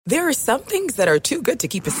There are some things that are too good to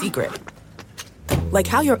keep a secret. Like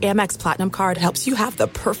how your Amex Platinum card helps you have the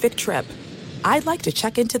perfect trip. I'd like to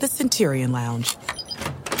check into the Centurion Lounge.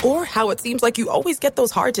 Or how it seems like you always get those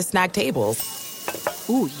hard-to-snag tables.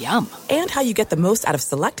 Ooh, yum. And how you get the most out of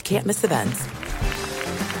select can't-miss events.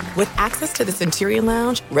 With access to the Centurion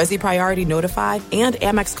Lounge, Resi Priority Notified, and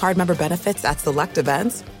Amex card member benefits at select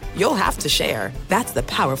events, you'll have to share. That's the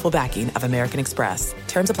powerful backing of American Express.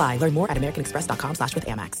 Terms apply. Learn more at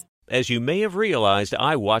americanexpress.com/withAmex. As you may have realized,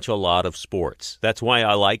 I watch a lot of sports. That's why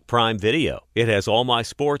I like Prime Video. It has all my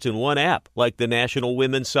sports in one app, like the National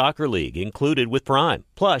Women's Soccer League, included with Prime.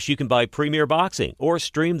 Plus, you can buy Premier Boxing or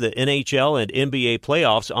stream the NHL and NBA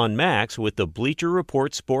playoffs on Max with the Bleacher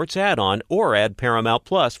Report Sports add-on, or add Paramount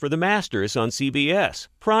Plus for the Masters on CBS.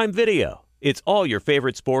 Prime Video. It's all your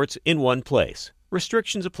favorite sports in one place.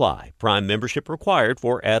 Restrictions apply. Prime membership required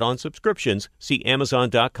for add-on subscriptions. See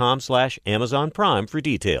Amazon.com/Amazon Prime for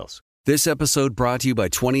details. This episode brought to you by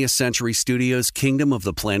 20th Century Studios' Kingdom of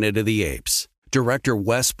the Planet of the Apes. Director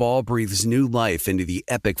Wes Ball breathes new life into the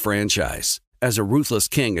epic franchise. As a ruthless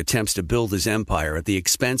king attempts to build his empire at the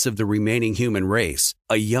expense of the remaining human race,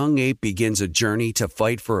 a young ape begins a journey to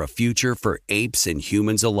fight for a future for apes and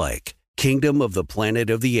humans alike. Kingdom of the Planet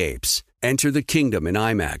of the Apes. Enter the kingdom in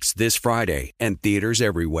IMAX this Friday and theaters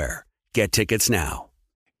everywhere. Get tickets now.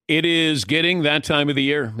 It is getting that time of the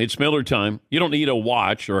year. It's Miller time. You don't need a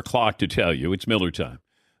watch or a clock to tell you. It's Miller time.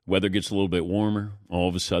 Weather gets a little bit warmer. All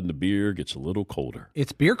of a sudden, the beer gets a little colder.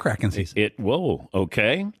 It's beer cracking season. Whoa,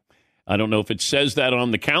 okay. I don't know if it says that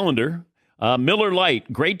on the calendar. Miller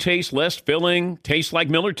Lite, great taste, less filling, tastes like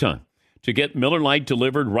Miller time. To get Miller Lite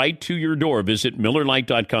delivered right to your door, visit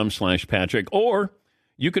MillerLite.com/Patrick, or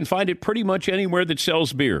you can find it pretty much anywhere that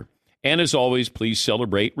sells beer. And as always, please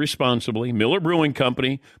celebrate responsibly. Miller Brewing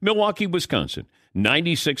Company, Milwaukee, Wisconsin.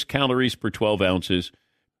 96 calories per 12 ounces.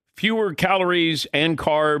 Fewer calories and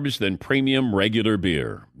carbs than premium regular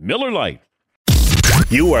beer. Miller Lite.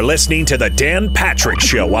 You are listening to The Dan Patrick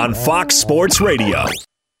Show on Fox Sports Radio.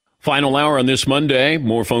 Final hour on this Monday.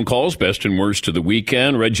 More phone calls, best and worst of the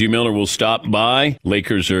weekend. Reggie Miller will stop by.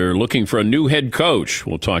 Lakers are looking for a new head coach.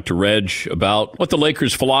 We'll talk to Reg about what the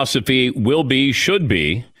Lakers' philosophy will be, should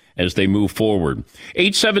be, as they move forward.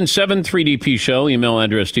 877-3DP Show. Email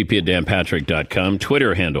address dp@danpatrick.com.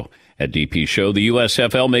 Twitter handle @DP Show. The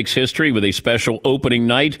USFL makes history with a special opening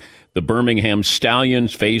night. The Birmingham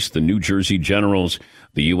Stallions face the New Jersey Generals.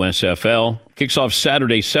 The USFL kicks off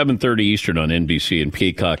Saturday, 7:30 Eastern on NBC and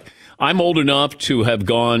Peacock. I'm old enough to have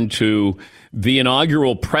gone to the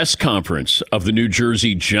inaugural press conference of the New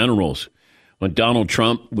Jersey Generals when Donald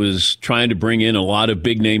Trump was trying to bring in a lot of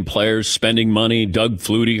big-name players, spending money, Doug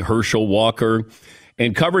Flutie, Herschel Walker,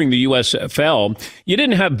 and covering the USFL. You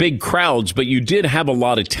didn't have big crowds, but you did have a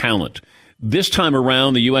lot of talent. This time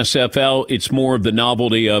around, the USFL, it's more of the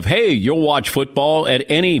novelty of, hey, you'll watch football at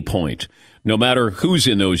any point, no matter who's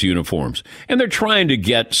in those uniforms. And they're trying to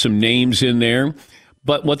get some names in there.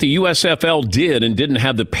 But what the USFL did and didn't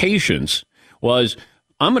have the patience was,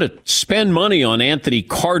 I'm going to spend money on Anthony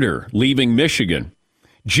Carter leaving Michigan,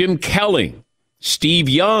 Jim Kelly, Steve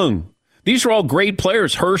Young. These are all great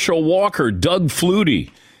players. Herschel Walker, Doug Flutie.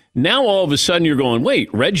 Now all of a sudden you're going,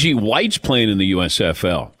 wait, Reggie White's playing in the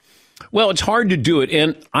USFL. Well, it's hard to do it.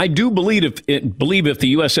 And I do believe if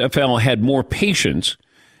the USFL had more patience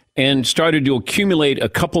and started to accumulate a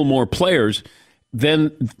couple more players,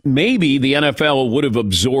 then maybe the NFL would have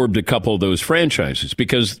absorbed a couple of those franchises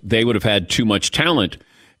because they would have had too much talent.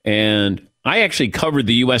 And I actually covered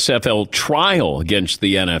the USFL trial against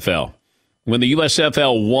the NFL. When the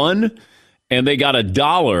USFL won and they got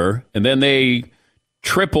 $1, and then they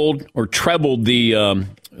tripled or trebled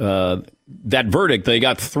that verdict, they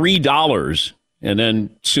got $3. And then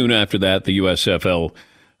soon after that, the USFL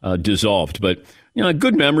dissolved. But,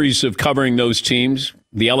 good memories of covering those teams.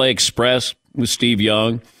 The LA Express with Steve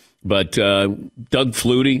Young, but Doug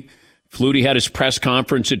Flutie had his press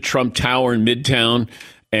conference at Trump Tower in Midtown,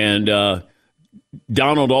 and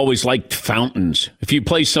Donald always liked fountains. If you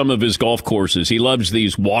play some of his golf courses, he loves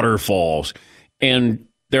these waterfalls. And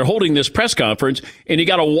they're holding this press conference, and you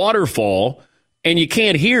got a waterfall, and you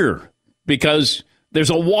can't hear because there's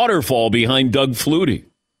a waterfall behind Doug Flutie.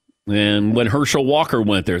 And when Herschel Walker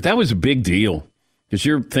went there, that was a big deal because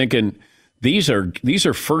you're thinking, These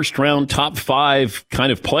are first-round, top 5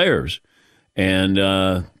 kind of players.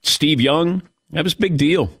 And Steve Young, that was a big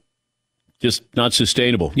deal. Just not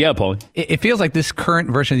sustainable. Yeah, Paul. It feels like this current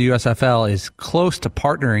version of the USFL is close to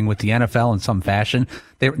partnering with the NFL in some fashion.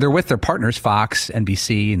 They're with their partners, Fox,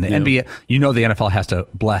 NBC, and the NBA. The NFL has to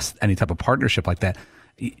bless any type of partnership like that.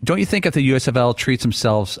 Don't you think if the USFL treats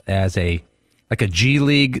themselves as a like a G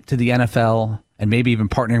League to the NFL and maybe even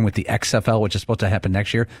partnering with the XFL, which is supposed to happen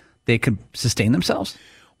next year, they could sustain themselves?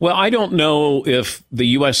 Well, I don't know if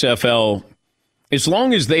the USFL, as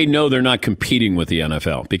long as they know they're not competing with the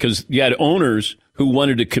NFL, because you had owners who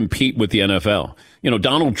wanted to compete with the NFL.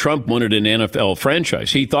 Donald Trump wanted an NFL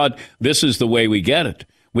franchise. He thought, this is the way we get it.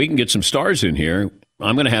 We can get some stars in here.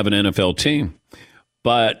 I'm going to have an NFL team.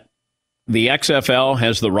 But the XFL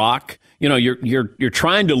has The Rock. You're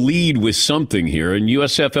trying to lead with something here. And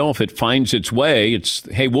USFL, if it finds its way, it's,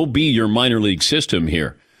 hey, we'll be your minor league system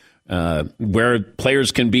here, where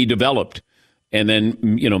players can be developed. And then,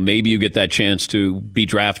 maybe you get that chance to be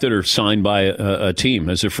drafted or signed by a team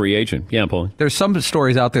as a free agent. Yeah, Paul. There's some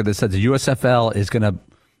stories out there that said the USFL is going to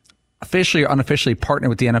officially or unofficially partner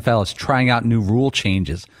with the NFL. It's trying out new rule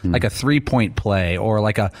changes, like a 3-point play or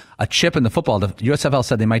like a chip in the football. The USFL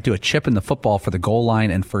said they might do a chip in the football for the goal line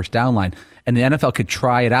and first down line. And the NFL could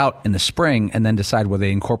try it out in the spring and then decide whether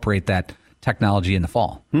they incorporate that technology in the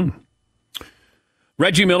fall.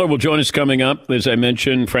 Reggie Miller will join us coming up. As I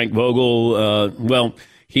mentioned, Frank Vogel,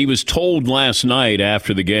 he was told last night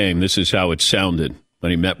after the game, this is how it sounded when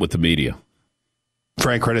he met with the media.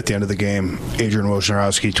 Frank, right at the end of the game, Adrian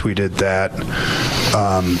Wojnarowski tweeted that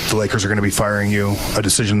the Lakers are going to be firing you, a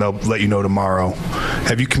decision they'll let you know tomorrow.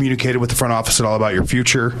 Have you communicated with the front office at all about your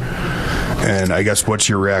future? And I guess what's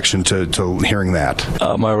your reaction to hearing that?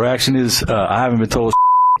 My reaction is I haven't been told.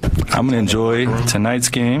 I'm going to enjoy tonight's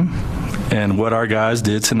game and what our guys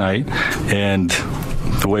did tonight and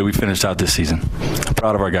the way we finished out this season. I'm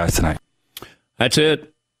proud of our guys tonight. That's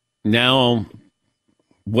it. Now,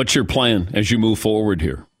 what's your plan as you move forward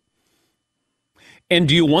here? And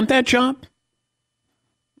do you want that job?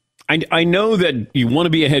 I know that you want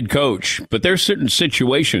to be a head coach, but there's certain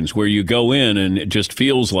situations where you go in and it just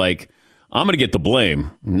feels like, I'm going to get the blame.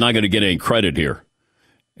 I'm not going to get any credit here.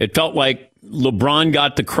 It felt like LeBron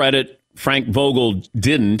got the credit, Frank Vogel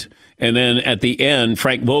didn't, and then at the end,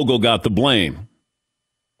 Frank Vogel got the blame,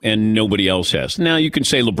 and nobody else has. Now, you can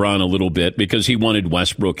say LeBron a little bit because he wanted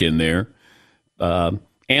Westbrook in there.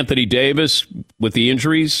 Anthony Davis, with the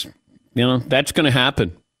injuries, that's going to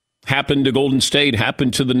happen. Happened to Golden State,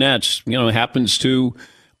 happened to the Nets, happens to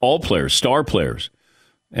all players, star players.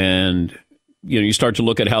 And, you start to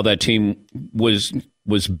look at how that team was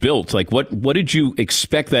built. Like, what did you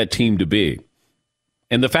expect that team to be?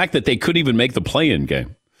 And the fact that they couldn't even make the play-in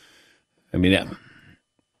game. I mean,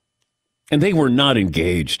 and they were not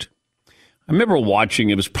engaged. I remember watching,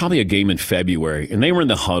 it was probably a game in February, and they were in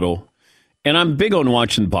the huddle. And I'm big on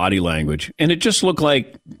watching body language. And it just looked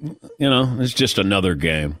like, it's just another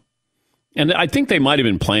game. And I think they might have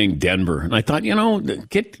been playing Denver. And I thought,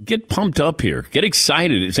 get pumped up here. Get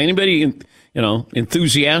excited. Is anybody,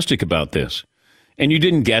 enthusiastic about this? And you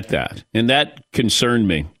didn't get that. And that concerned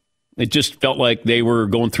me. It just felt like they were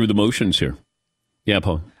going through the motions here. Yeah,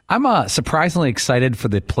 Paul. I'm surprisingly excited for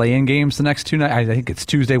the play-in games the next two nights. I think it's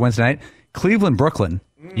Tuesday, Wednesday night. Cleveland, Brooklyn.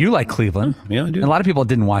 You like Cleveland. Yeah, I do. And a lot of people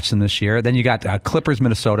didn't watch them this year. Then you got Clippers,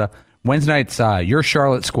 Minnesota. Wednesday night's your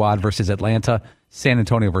Charlotte squad versus Atlanta, San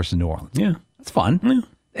Antonio versus New Orleans. Yeah. It's fun.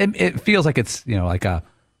 Yeah. It feels like it's,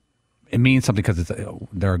 it means something because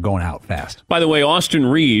they're going out fast. By the way, Austin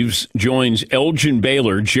Reeves joins Elgin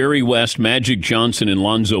Baylor, Jerry West, Magic Johnson, and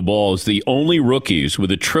Lonzo Ball as the only rookies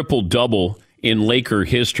with a triple-double in Laker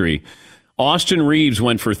history. Austin Reeves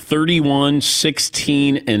went for 31,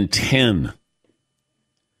 16, and 10.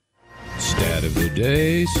 Stat of the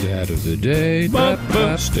day, stat of the day,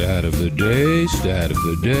 stat of the day, stat of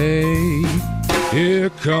the day. Here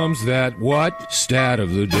comes that what? Stat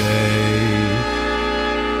of the day.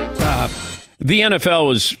 The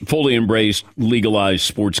NFL has fully embraced legalized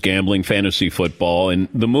sports gambling, fantasy football, and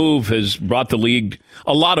the move has brought the league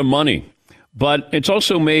a lot of money. But it's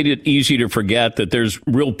also made it easy to forget that there's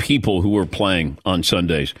real people who are playing on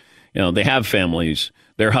Sundays. They have families,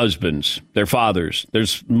 their husbands, their fathers.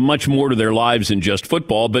 There's much more to their lives than just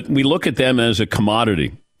football, but we look at them as a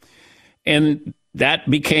commodity. And that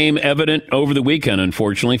became evident over the weekend,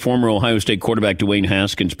 unfortunately. Former Ohio State quarterback Dwayne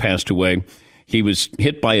Haskins passed away. He was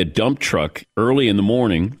hit by a dump truck early in the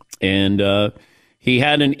morning, and he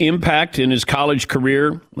had an impact in his college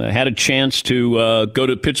career, had a chance to go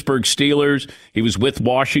to Pittsburgh Steelers. He was with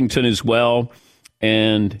Washington as well.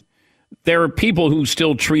 And there are people who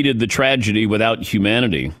still treated the tragedy without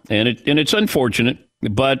humanity. And it's unfortunate.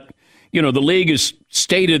 But, the league has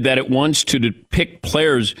stated that it wants to depict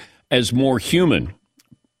players as more human.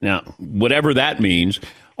 Now, whatever that means.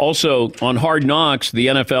 Also, on Hard Knocks, the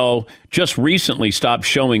NFL just recently stopped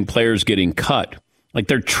showing players getting cut. Like,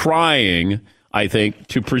 they're trying, I think,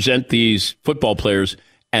 to present these football players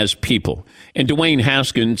as people. And Dwayne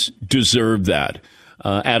Haskins deserved that.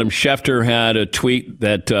 Adam Schefter had a tweet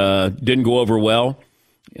that didn't go over well.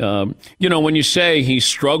 When you say he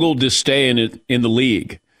struggled to stay in the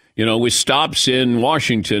league, with stops in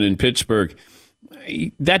Washington and Pittsburgh,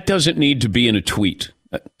 that doesn't need to be in a tweet.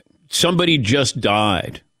 Somebody just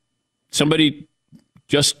died. Somebody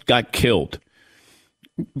just got killed.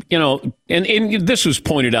 And this was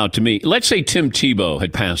pointed out to me. Let's say Tim Tebow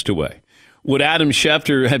had passed away. Would Adam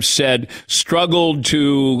Schefter have said struggled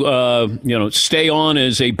to, stay on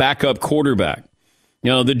as a backup quarterback?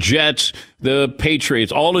 The Jets, the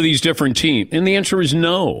Patriots, all of these different teams. And the answer is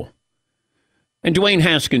no. And Dwayne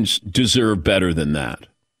Haskins deserved better than that.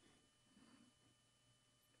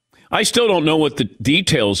 I still don't know what the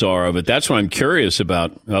details are of it. That's what I'm curious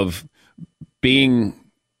about, of being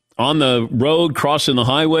on the road, crossing the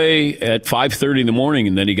highway at 5:30 in the morning,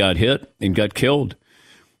 and then he got hit and got killed.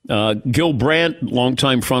 Gil Brandt,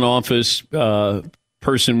 longtime front office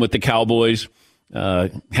person with the Cowboys,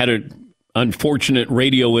 had an unfortunate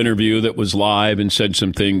radio interview that was live and said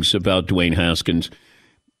some things about Dwayne Haskins.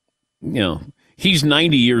 He's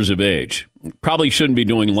 90 years of age. Probably shouldn't be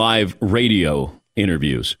doing live radio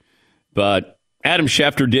interviews. But Adam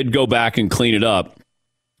Schefter did go back and clean it up,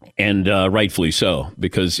 and rightfully so,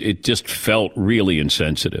 because it just felt really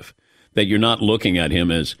insensitive that you're not looking at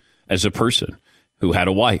him as a person who had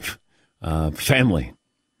a wife, family.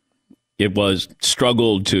 It was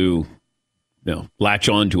struggled to latch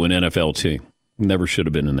on to an NFL team. Never should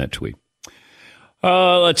have been in that tweet.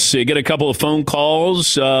 Let's see. Get a couple of phone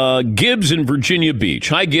calls. Gibbs in Virginia Beach.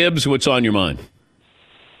 Hi, Gibbs. What's on your mind?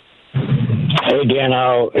 Hey, Dan.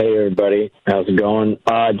 Hey, everybody. How's it going?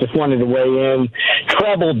 Just wanted to weigh in.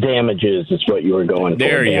 Treble damages is what you were going for.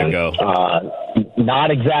 There you Dan. go.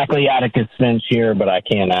 Not exactly Atticus Finch here, but I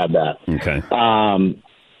can add that. Okay.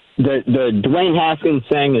 The Dwayne Haskins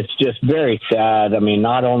thing is just very sad. I mean,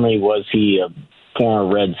 not only was he a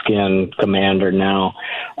former Redskin commander now,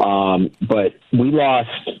 but we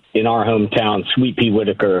lost in our hometown Sweet Pea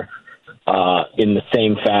Whitaker in the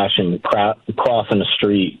same fashion, crossing a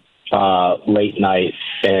street late night,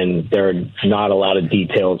 and there are not a lot of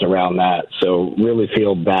details around that. So really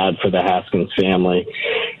feel bad for the Haskins family.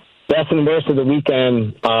 Best and worst of the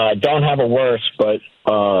weekend, don't have a worst, but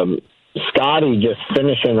Scotty just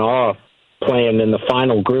finishing off playing in the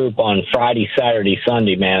final group on Friday, Saturday,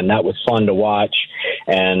 Sunday, man. That was fun to watch,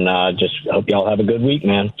 and just hope y'all have a good week,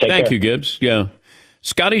 man. Thank care. you, Gibbs. Yeah.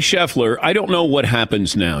 Scotty Scheffler, I don't know what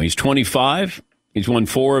happens now. He's 25. He's won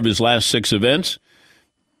 4 of his last 6 events.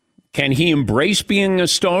 Can he embrace being a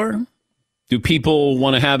star? Do people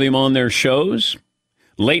want to have him on their shows?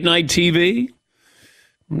 Late night TV?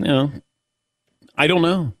 No. I don't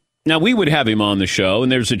know. Now, we would have him on the show,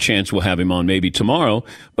 and there's a chance we'll have him on maybe tomorrow,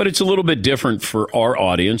 but it's a little bit different for our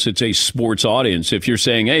audience. It's a sports audience. If you're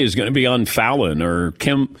saying, hey, he's going to be on Fallon or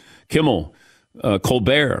Kimmel,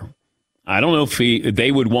 Colbert, I don't know if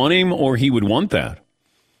they would want him or he would want that.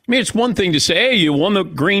 I mean, it's one thing to say, hey, you won the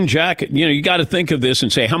green jacket. You got to think of this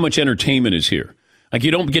and say, how much entertainment is here? Like,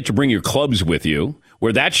 you don't get to bring your clubs with you,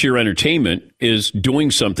 where that's your entertainment, is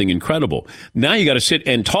doing something incredible. Now you got to sit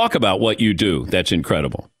and talk about what you do that's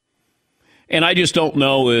incredible. And I just don't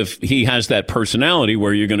know if he has that personality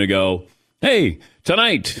where you're going to go, hey,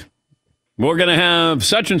 tonight we're going to have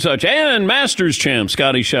such and such and Masters champ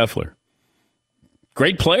Scotty Scheffler.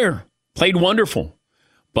 Great player. Played wonderful.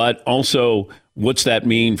 But also, what's that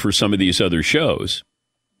mean for some of these other shows?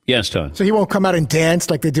 Yes, Todd. So he won't come out and dance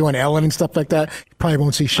like they do on Ellen and stuff like that? You probably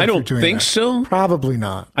won't see Scheffler I don't doing think that. so. Probably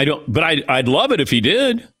not. I don't. But I'd love it if he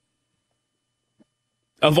did.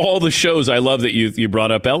 Of all the shows, I love that you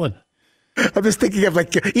brought up Ellen. I'm just thinking of,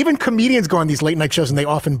 like, even comedians go on these late night shows and they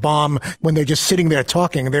often bomb when they're just sitting there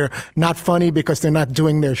talking. They're not funny because they're not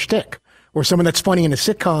doing their shtick. Or someone that's funny in a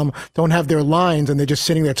sitcom don't have their lines and they're just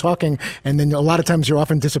sitting there talking. And then a lot of times you're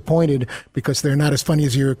often disappointed because they're not as funny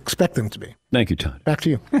as you expect them to be. Thank you, Todd. Back to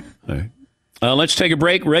you. All right. Let's take a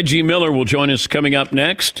break. Reggie Miller will join us coming up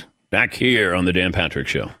next. Back here on the Dan Patrick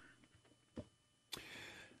Show.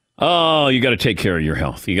 Oh, you got to take care of your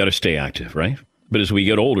health. You got to stay active, right? But as we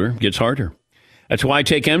get older, it gets harder. That's why I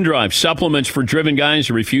take M-Drive, supplements for driven guys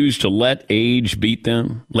who refuse to let age beat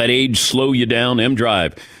them. Let age slow you down.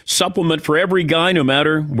 M-Drive, supplement for every guy, no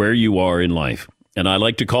matter where you are in life. And I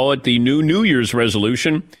like to call it the new New Year's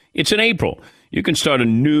resolution. It's in April. You can start a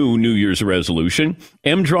new New Year's resolution.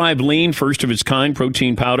 M-Drive Lean, first of its kind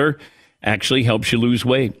protein powder, actually helps you lose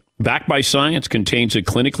weight. Backed by science, contains a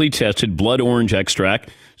clinically tested blood orange extract,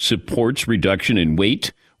 supports reduction in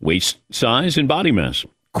weight, waist size, and body mass.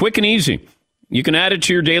 Quick and easy. You can add it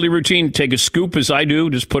to your daily routine. Take a scoop as I do.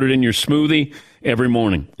 Just put it in your smoothie every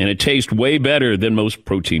morning. And it tastes way better than most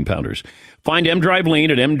protein powders. Find M-Drive Lean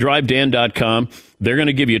at mdrivedan.com. They're going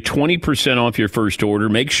to give you 20% off your first order.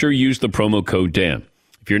 Make sure you use the promo code Dan.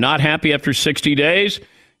 If you're not happy after 60 days,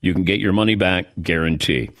 you can get your money back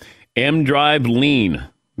guarantee. M-Drive Lean.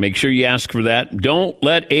 Make sure you ask for that. Don't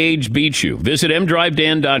let age beat you. Visit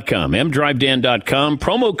mdrivedan.com. mdrivedan.com.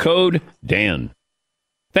 Promo code Dan.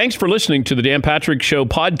 Thanks for listening to the Dan Patrick Show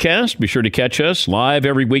podcast. Be sure to catch us live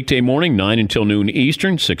every weekday morning, 9 until noon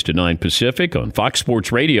Eastern, 6 to 9 Pacific on Fox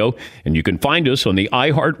Sports Radio. And you can find us on the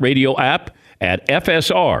iHeartRadio app at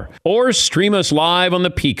FSR or stream us live on the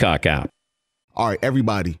Peacock app. All right,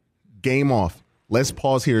 everybody, game off. Let's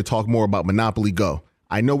pause here to talk more about Monopoly Go.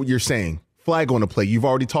 I know what you're saying. Flag on the play. You've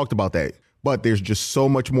already talked about that. But there's just so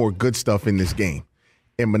much more good stuff in this game.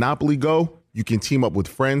 In Monopoly Go, you can team up with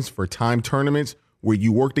friends for timed tournaments where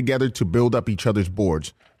you work together to build up each other's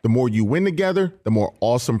boards. The more you win together, the more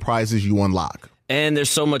awesome prizes you unlock. And there's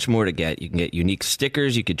so much more to get. You can get unique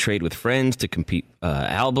stickers. You could trade with friends to compete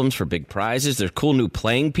albums for big prizes. There's cool new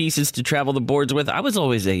playing pieces to travel the boards with. I was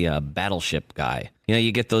always a battleship guy. You know,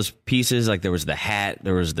 you get those pieces, like there was the hat,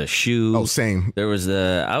 there was the shoe. Oh, same.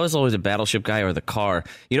 I was always a battleship guy, or the car.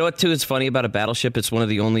 You know what, too, is funny about a battleship? It's one of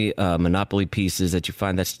the only Monopoly pieces that you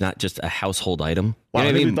find that's not just a household item. Wow, You know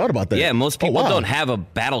I what never thought about that. Yeah, most people wow. don't have a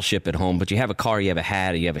battleship at home, but you have a car, you have a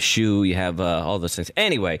hat, you have a shoe, you have all those things.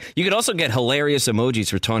 Anyway, you could also get hilarious emojis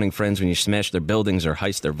for taunting friends when you smash their buildings or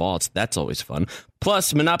heist their vaults. That's always fun.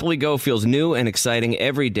 Plus, Monopoly Go feels new and exciting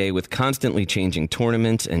every day with constantly changing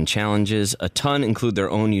tournaments and challenges. A ton include their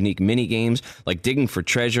own unique mini games like digging for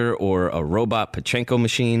treasure or a robot Pachinko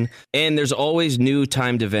machine. And there's always new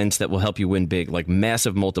timed events that will help you win big, like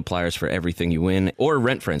massive multipliers for everything you win or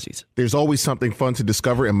rent frenzies. There's always something fun to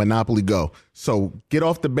discover in Monopoly Go. So get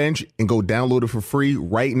off the bench and go download it for free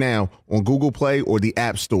right now on Google Play or the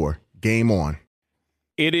App Store. Game on.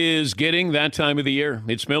 It is getting that time of the year.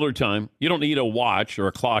 It's Miller time. You don't need a watch or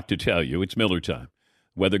a clock to tell you. It's Miller time.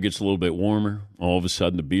 Weather gets a little bit warmer. All of a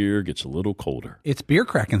sudden, the beer gets a little colder. It's beer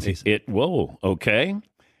cracking season. Whoa, okay.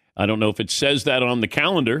 I don't know if it says that on the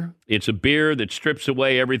calendar. It's a beer that strips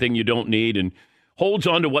away everything you don't need and holds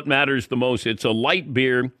on to what matters the most. It's a light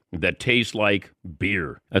beer that tastes like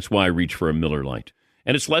beer. That's why I reach for a Miller Lite.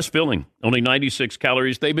 And it's less filling, only 96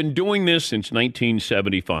 calories. They've been doing this since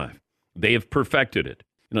 1975. They have perfected it.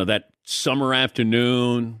 You know, that summer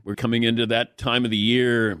afternoon, we're coming into that time of the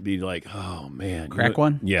year, be like, oh, man. Crack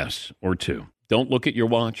one? Yes, or two. Don't look at your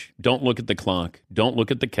watch. Don't look at the clock. Don't look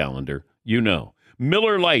at the calendar. You know.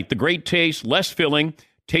 Miller Lite, the great taste, less filling,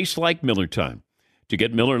 tastes like Miller time. To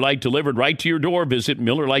get Miller Lite delivered right to your door, visit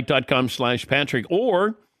MillerLite.com/Patrick,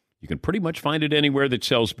 or you can pretty much find it anywhere that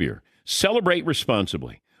sells beer. Celebrate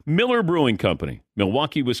responsibly. Miller Brewing Company,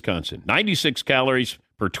 Milwaukee, Wisconsin. 96 calories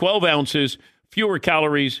per 12 ounces, fewer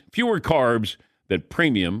calories, fewer carbs than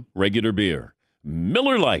premium regular beer.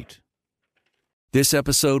 Miller Lite. This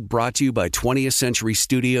episode brought to you by 20th Century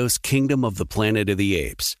Studios' Kingdom of the Planet of the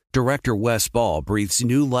Apes. Director Wes Ball breathes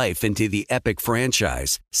new life into the epic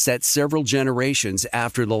franchise, set several generations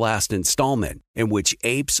after the last installment, in which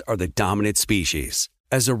apes are the dominant species.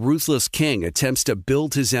 As a ruthless king attempts to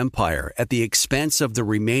build his empire at the expense of the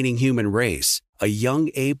remaining human race, a young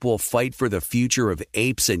ape will fight for the future of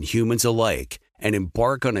apes and humans alike and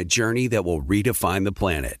embark on a journey that will redefine the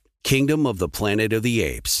planet. Kingdom of the Planet of the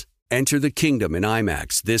Apes. Enter the kingdom in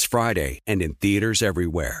IMAX this Friday and in theaters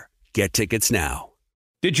everywhere. Get tickets now.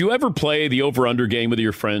 Did you ever play the over-under game with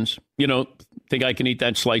your friends? You know, think I can eat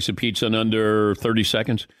that slice of pizza in under 30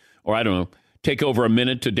 seconds? Or I don't know, take over a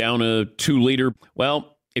minute to down a 2-liter? Well,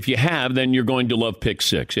 if you have, then you're going to love Pick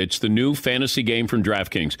 6. It's the new fantasy game from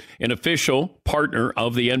DraftKings, an official partner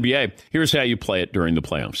of the NBA. Here's how you play it during the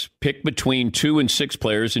playoffs. Pick between 2 and 6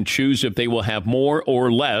 players and choose if they will have more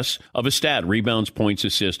or less of a stat, rebounds, points,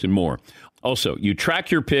 assists, and more. Also, you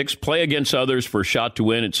track your picks, play against others for a shot to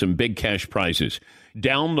win and some big cash prizes.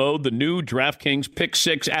 Download the new DraftKings Pick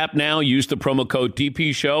 6 app now. Use the promo code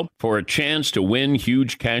DPSHOW for a chance to win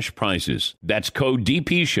huge cash prizes. That's code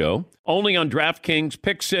DPSHOW. Only on DraftKings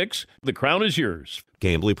Pick 6. The crown is yours.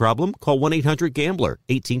 Gambling problem? Call 1-800-GAMBLER.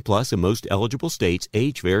 18 plus in most eligible states.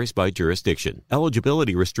 Age varies by jurisdiction.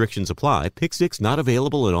 Eligibility restrictions apply. Pick 6 not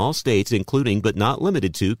available in all states, including but not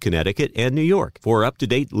limited to Connecticut and New York. For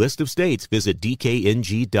up-to-date list of states, visit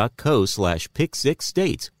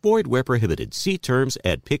dkng.co/pick6states. Void where prohibited. See terms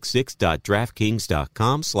at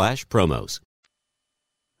pick6.draftkings.com/promos.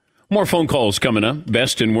 More phone calls coming up.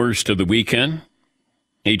 Best and worst of the weekend.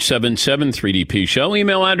 877-3DP Show.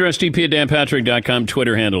 Email address dp@danpatrick.com.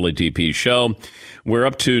 Twitter handle @DP Show. We're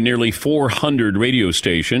up to nearly 400 radio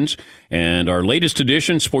stations. And our latest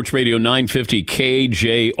edition, Sports Radio 950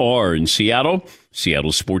 KJR in Seattle.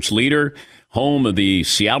 Seattle sports leader, home of the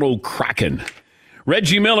Seattle Kraken.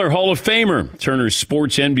 Reggie Miller, Hall of Famer, Turner's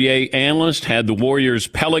sports NBA analyst, had the Warriors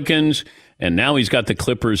Pelicans, and now he's got the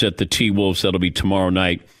Clippers at the T-Wolves. That'll be tomorrow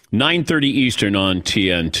night, 9:30 Eastern on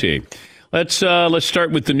TNT. Let's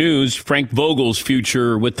start with the news. Frank Vogel's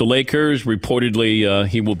future with the Lakers. Reportedly,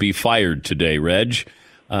 he will be fired today. Reg,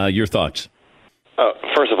 your thoughts?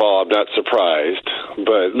 First of all, I'm not surprised,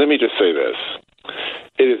 but let me just say this.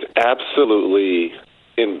 It is absolutely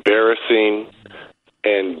embarrassing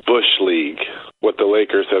and Bush League what the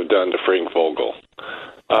Lakers have done to Frank Vogel.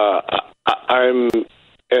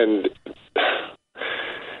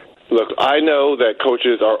 Look, I know that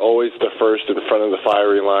coaches are always the first in front of the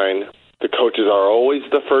firing line. The coaches are always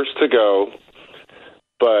the first to go.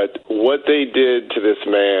 But what they did to this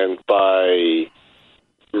man by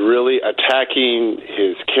really attacking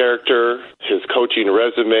his character, his coaching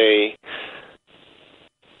resume,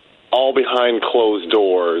 all behind closed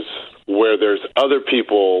doors, where there's other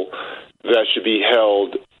people that should be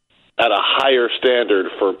held at a higher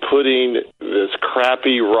standard for putting this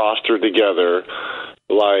crappy roster together,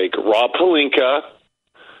 like Rob Pelinka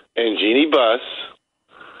and Jeannie Buss,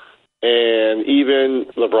 and even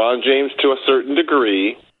LeBron James to a certain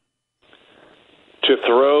degree, to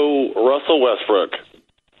throw Russell Westbrook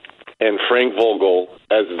and Frank Vogel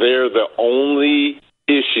as they're the only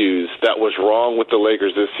issues that was wrong with the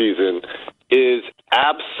Lakers this season is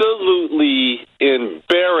absolutely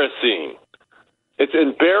embarrassing. It's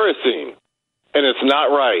embarrassing, and it's not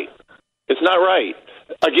right. It's not right.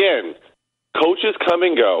 Again, coaches come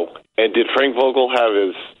and go, and did Frank Vogel have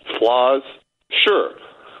his flaws? Sure.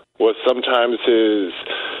 Was sometimes his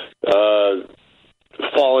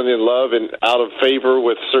falling in love and out of favor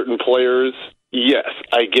with certain players? Yes,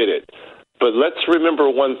 I get it. But let's remember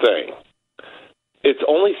one thing. It's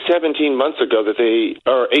only 18 months ago that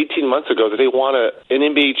they won an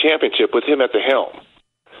NBA championship with him at the helm,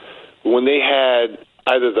 when they had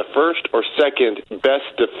either the first or second best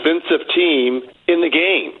defensive team in the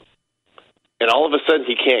game. And all of a sudden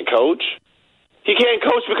he can't coach? He can't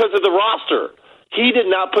coach because of the roster. He did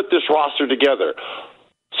not put this roster together.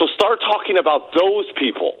 So start talking about those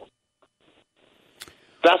people.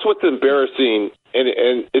 That's what's embarrassing,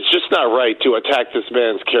 and it's just not right to attack this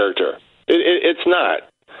man's character. It's not.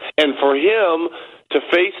 And for him to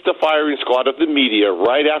face the firing squad of the media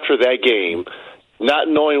right after that game, not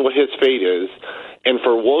knowing what his fate is, and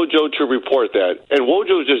for Wojo to report that, and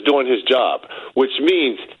Wojo's just doing his job, which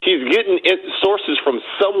means he's getting sources from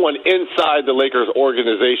someone inside the Lakers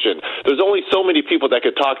organization. There's only so many people that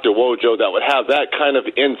could talk to Wojo that would have that kind of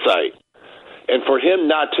insight. And for him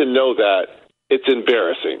not to know that, it's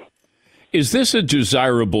embarrassing. Is this a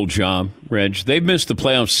desirable job, Reg? They've missed the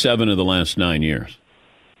playoffs 7 of the last 9 years.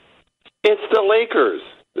 It's the Lakers.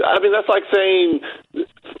 I mean, that's like saying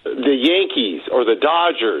the Yankees or the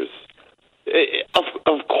Dodgers.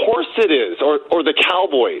 Of course it is, or the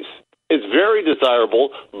Cowboys. It's very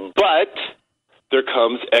desirable, but there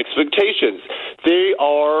comes expectations. They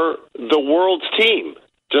are the world's team,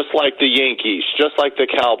 just like the Yankees, just like the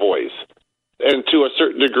Cowboys, and to a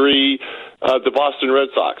certain degree, the Boston Red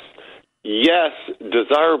Sox. Yes,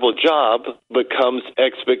 desirable job, but comes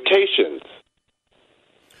expectations.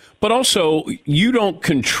 But also, you don't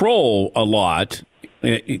control a lot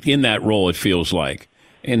in that role, it feels like.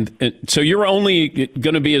 And so you're only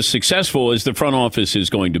going to be as successful as the front office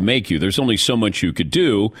is going to make you. There's only so much you could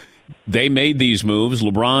do. They made these moves.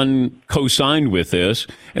 LeBron co-signed with this.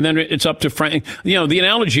 And then it's up to Frank. You know, the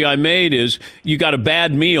analogy I made is you got a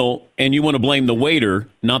bad meal and you want to blame the waiter,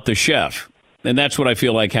 not the chef. And that's what I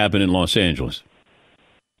feel like happened in Los Angeles.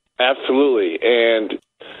 Absolutely. And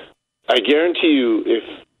I guarantee you,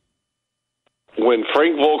 when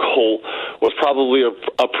Frank Vogel was probably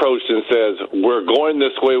approached and says, we're going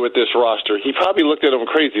this way with this roster, he probably looked at him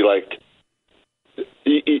crazy like,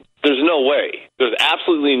 there's no way. There's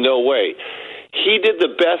absolutely no way. He did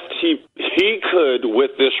the best he could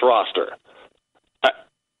with this roster.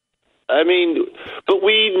 I mean, but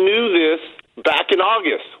we knew this back in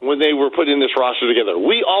August when they were putting this roster together.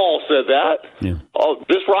 We all said that. Yeah.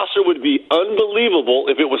 This roster would be unbelievable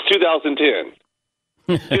if it was 2010.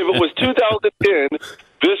 If it was 2010,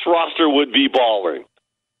 this roster would be balling.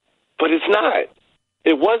 But it's not.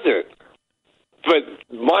 It wasn't. But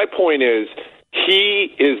my point is,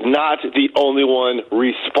 he is not the only one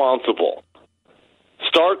responsible.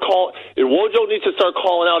 Wojo needs to start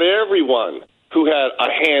calling out everyone who had a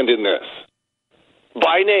hand in this.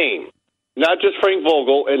 by name, not just Frank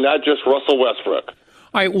Vogel and not just Russell Westbrook.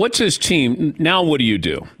 All right, what's his team? Now what do you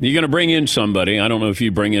do? You're going to bring in somebody. I don't know if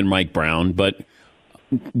you bring in Mike Brown, but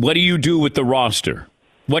what do you do with the roster?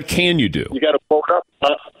 What can you do? You got to blow it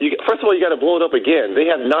up. First of all, you got to blow it up again. They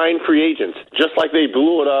have 9 free agents, just like they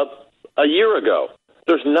blew it up a year ago.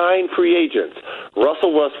 There's 9 free agents.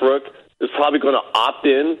 Russell Westbrook is probably going to opt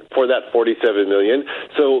in for that $47 million.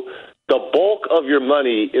 So the bulk of your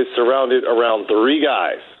money is surrounded around 3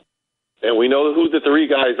 guys, and we know who the 3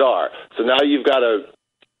 guys are. So now you've got to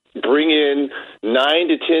bring in 9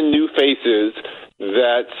 to 10 new faces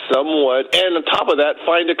that somewhat, and on top of that,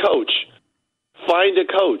 find a coach. Find a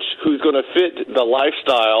coach who's going to fit the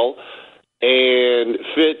lifestyle and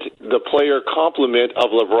fit the player complement of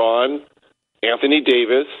LeBron, Anthony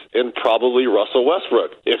Davis, and probably Russell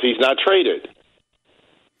Westbrook if he's not traded.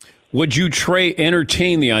 Would you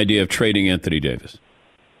entertain the idea of trading Anthony Davis?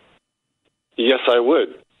 Yes, I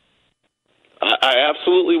would. I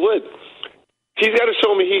absolutely would. He's got to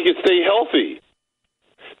show me he can stay healthy.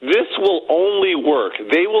 This will only work.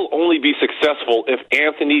 They will only be successful if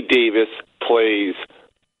Anthony Davis plays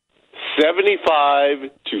 75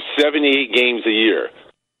 to 78 games a year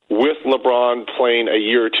with LeBron playing a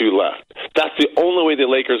year or 2 left. That's the only way the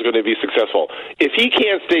Lakers are going to be successful. If he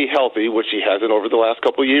can't stay healthy, which he hasn't over the last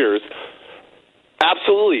couple of years,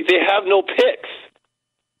 absolutely. They have no picks.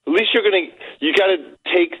 At least you got to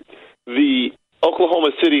take the Oklahoma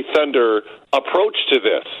City Thunder approach to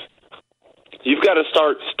this. You've got to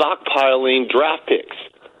start stockpiling draft picks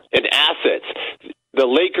and assets. The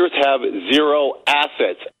Lakers have 0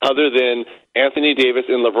 assets other than Anthony Davis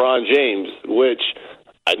and LeBron James, which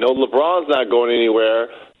I know LeBron's not going anywhere,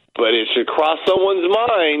 but it should cross someone's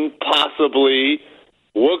mind, possibly,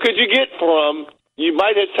 what could you get for him? You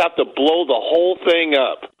might just have to blow the whole thing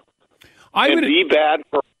up and be bad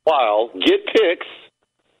for a while, get picks,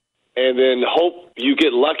 and then hope you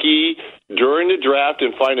get lucky during the draft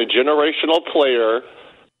and find a generational player,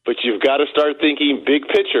 but you've got to start thinking big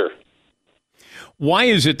picture. Why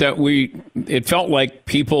is it that it felt like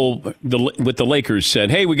people with the Lakers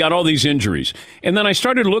said, hey, we got all these injuries. And then I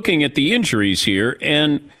started looking at the injuries here,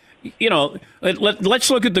 and, let's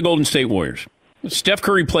look at the Golden State Warriors. Steph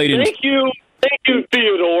Curry played in... Thank you,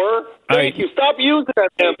 Theodore. Thank you. Stop using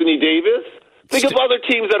that, Anthony Davis. Think of other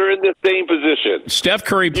teams that are in the same position. Steph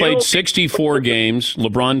Curry played 64 games.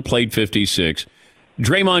 LeBron played 56.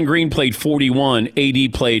 Draymond Green played 41.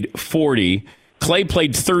 AD played 40. Clay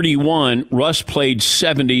played 31. Russ played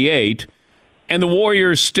 78. And the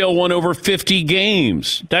Warriors still won over 50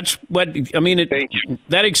 games. That's what,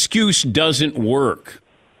 that excuse doesn't work.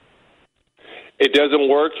 It doesn't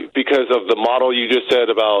work because of the model you just said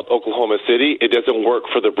about Oklahoma City. It doesn't work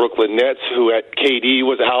for the Brooklyn Nets, who at KD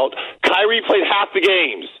was out. Kyrie played half the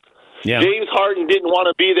games. Yeah. James Harden didn't want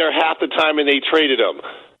to be there half the time, and they traded him.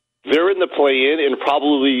 They're in the play-in and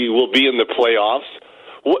probably will be in the playoffs.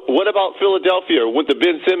 What about Philadelphia with the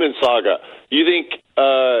Ben Simmons saga? You think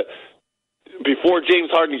before James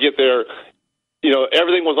Harden get there,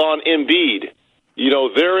 everything was on Embiid.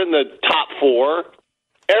 They're in the top 4.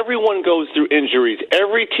 Everyone goes through injuries.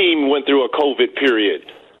 Every team went through a COVID period.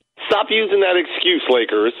 Stop using that excuse,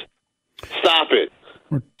 Lakers. Stop it.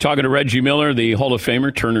 We're talking to Reggie Miller, the Hall of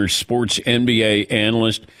Famer, Turner Sports NBA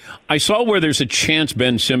analyst. I saw where there's a chance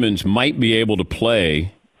Ben Simmons might be able to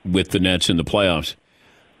play with the Nets in the playoffs.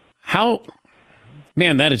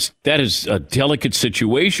 That is a delicate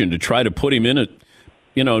situation to try to put him in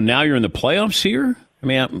now you're in the playoffs here. I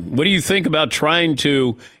mean, what do you think about trying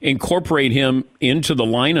to incorporate him into the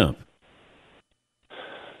lineup?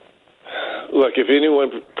 Look, if anyone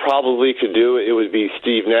probably could do it, it would be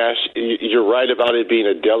Steve Nash. You're right about it being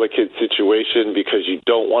a delicate situation because you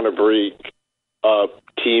don't want to break up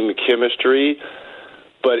team chemistry,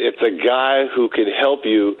 but it's a guy who can help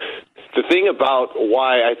you. The thing about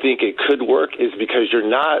why I think it could work is because you're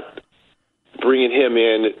not bringing him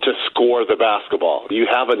in to score the basketball. You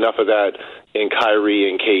have enough of that in Kyrie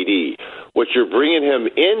and KD. What you're bringing him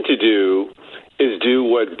in to do is do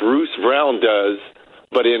what Bruce Brown does,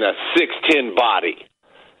 but in a 6'10" body.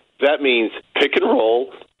 That means pick and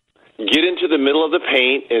roll, get into the middle of the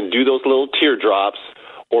paint and do those little teardrops,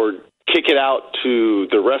 or kick it out to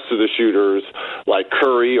the rest of the shooters like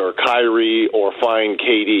Curry or Kyrie or find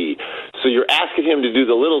KD. So you're asking him to do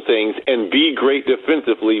the little things and be great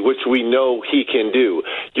defensively, which we know he can do.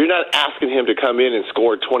 You're not asking him to come in and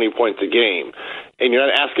score 20 points a game, and you're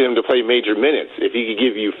not asking him to play major minutes. If he could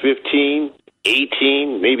give you 15,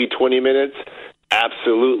 18, maybe 20 minutes,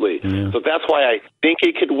 absolutely. Yeah. So that's why I think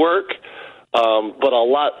it could work, but a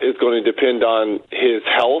lot is going to depend on his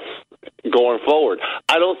health going forward.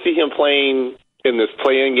 I don't see him playing in this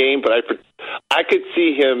play-in game, but I could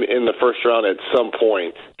see him in the first round at some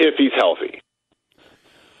point if he's healthy.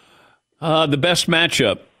 The best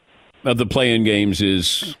matchup of the play-in games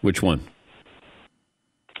is which one?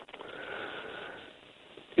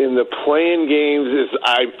 In the play-in games,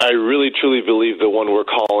 I really truly believe the one we're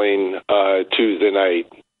calling Tuesday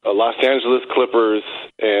night, Los Angeles Clippers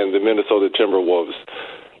and the Minnesota Timberwolves.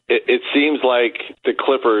 It seems like the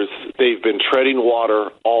Clippers, they've been treading water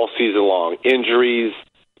all season long. Injuries.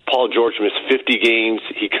 Paul George missed 50 games.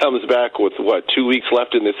 He comes back with, 2 weeks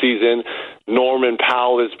left in the season. Norman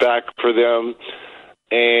Powell is back for them.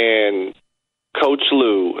 And Coach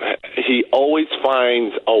Lou, he always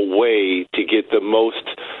finds a way to get the most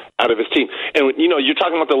out of his team. And, you're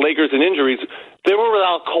talking about the Lakers and injuries. They were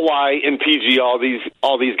without Kawhi and PG all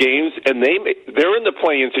these games, and they're in the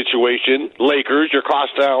play-in situation. Lakers, your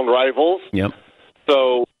crosstown rivals. Yep.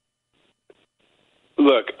 So,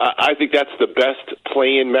 look, I think that's the best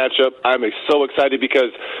play-in matchup. I'm so excited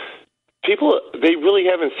because they really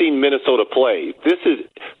haven't seen Minnesota play.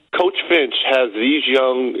 Coach Finch has these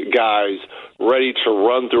young guys ready to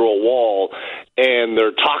run through a wall, and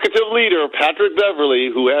their talkative leader, Patrick Beverley,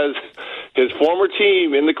 who has his former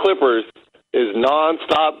team in the Clippers, is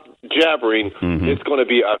nonstop jabbering. Mm-hmm. It's going to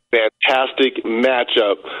be a fantastic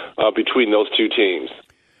matchup between those two teams.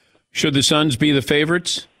 Should the Suns be the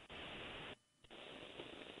favorites?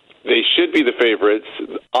 They should be the favorites.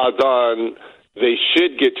 Odds on they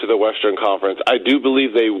should get to the Western Conference. I do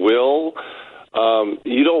believe they will.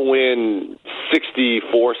 You don't win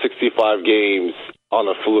 64, 65 games on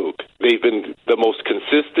a fluke. They've been the most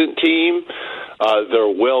consistent team. They're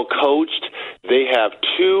well coached. They have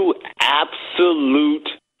two absolute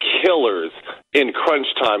killers in crunch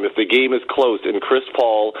time if the game is close, in Chris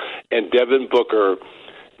Paul and Devin Booker.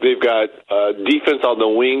 They've got defense on the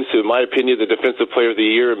wings, who, in my opinion, the defensive player of the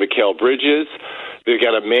year, Mikal Bridges. They've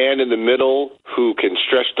got a man in the middle who can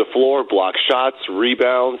stretch the floor, block shots,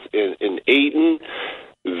 rebounds in Ayton.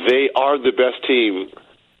 They are the best team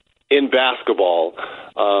in basketball,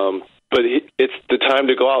 but it's the time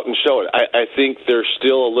to go out and show it. I think they're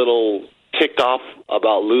still a little ticked off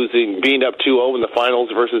about being up 2-0 in the finals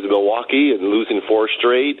versus Milwaukee and losing 4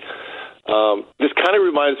 straight. This kind of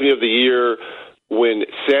reminds me of the year when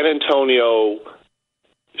San Antonio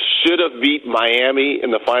should have beat Miami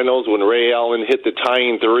in the finals when Ray Allen hit the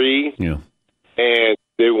tying 3. Yeah. And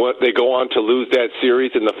they go on to lose that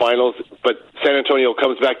series in the finals, but San Antonio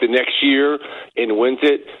comes back the next year and wins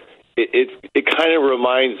it. It kind of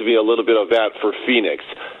reminds me a little bit of that for Phoenix.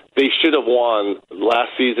 They should have won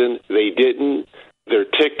last season. They didn't. They're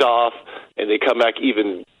ticked off, and they come back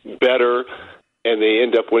even better, and they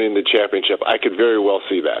end up winning the championship. I could very well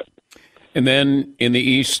see that. And then in the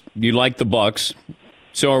East, you like the Bucks.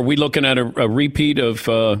 So are we looking at a repeat of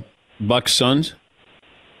Bucks Suns?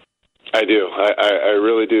 I do. I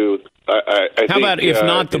really do. I How think, about if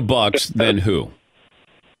not the Bucks, then who?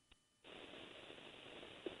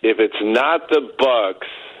 If it's not the Bucks,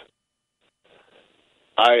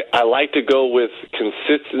 I like to go with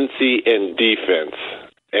consistency and defense.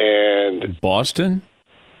 And Boston?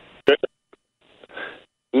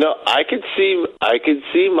 No, I could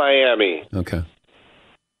see Miami. Okay.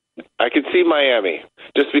 I could see Miami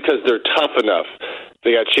just because they're tough enough.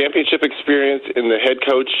 They got championship experience in the head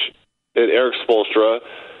coach at Eric Spoelstra.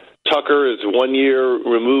 Tucker is 1 year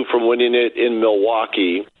removed from winning it in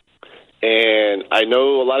Milwaukee. And I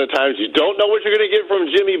know a lot of times you don't know what you're going to get from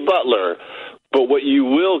Jimmy Butler, but what you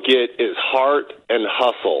will get is heart and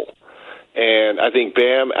hustle. And I think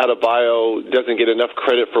Bam Adebayo doesn't get enough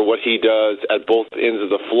credit for what he does at both ends of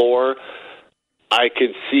the floor. I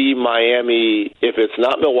could see Miami, if it's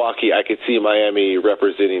not Milwaukee, I could see Miami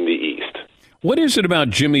representing the East. What is it about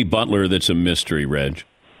Jimmy Butler that's a mystery, Reg?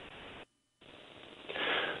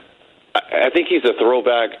 I think he's a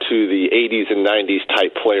throwback to the 80s and 90s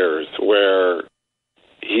type players where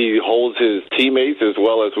he holds his teammates, as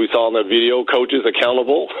well as we saw in the video, coaches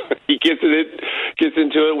accountable. He gets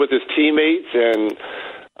into it with his teammates, and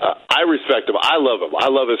I respect him. I love him. I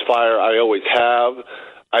love his fire. I always have.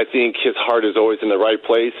 I think his heart is always in the right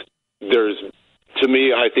place. To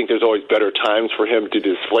me, I think there's always better times for him to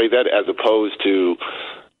display that as opposed to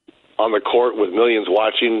on the court with millions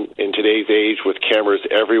watching in today's age with cameras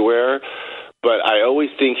everywhere. But I always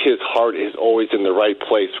think his heart is always in the right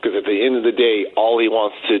place because at the end of the day, all he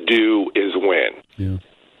wants to do is win. Yeah.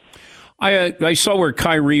 I saw where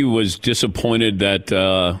Kyrie was disappointed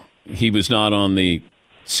that he was not on the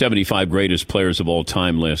 75 greatest players of all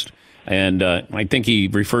time list. And I think he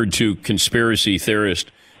referred to conspiracy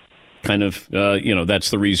theorist kind of, that's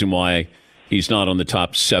the reason why he's not on the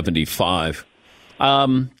top 75.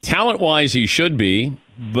 Talent-wise, he should be,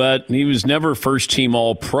 but he was never first-team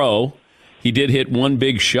All-Pro. He did hit one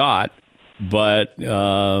big shot, but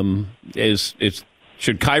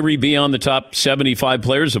should Kyrie be on the top 75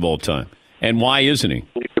 players of all time? And why isn't he?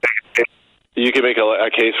 You can make a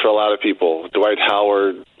case for a lot of people. Dwight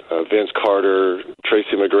Howard, Vince Carter,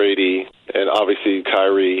 Tracy McGrady, and obviously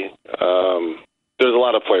Kyrie. There's a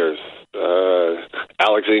lot of players.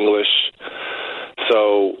 Alex English.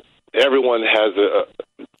 So everyone has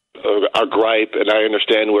a gripe, and I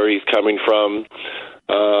understand where he's coming from.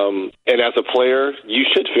 And as a player, you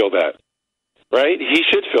should feel that, right? He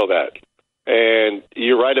should feel that. And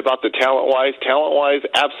you're right about the talent-wise. Talent-wise,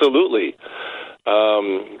 absolutely.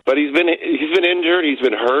 But he's been injured. He's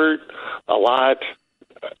been hurt a lot.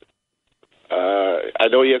 I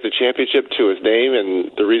know he has a championship to his name,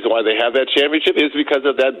 and the reason why they have that championship is because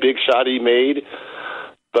of that big shot he made.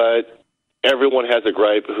 But everyone has a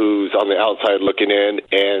gripe who's on the outside looking in,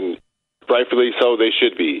 and rightfully so, they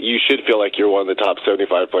should be. You should feel like you're one of the top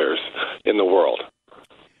 75 players in the world.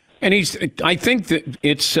 And I think that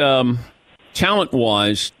it's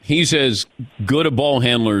talent-wise, he's as good a ball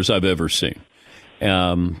handler as I've ever seen.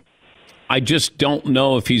 I just don't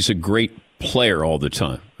know if he's a great player all the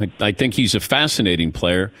time. I think he's a fascinating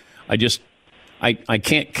player. I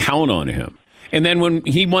can't count on him. And then when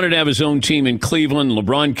he wanted to have his own team in Cleveland,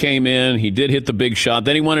 LeBron came in. He did hit the big shot.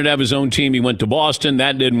 Then he wanted to have his own team. He went to Boston.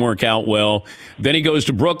 That didn't work out well. Then he goes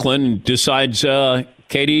to Brooklyn and decides,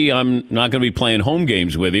 Katie, I'm not going to be playing home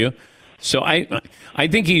games with you. So I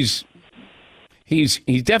think he's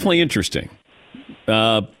definitely interesting.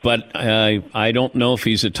 But I don't know if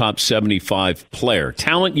he's a top 75 player.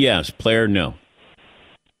 Talent, yes. Player, no.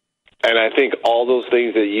 And I think all those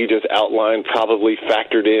things that you just outlined probably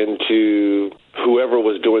factored into whoever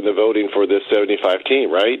was doing the voting for this 75 team,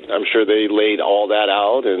 right? I'm sure they laid all that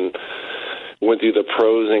out and went through the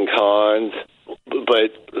pros and cons.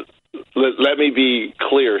 But let me be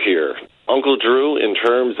clear here. Uncle Drew, in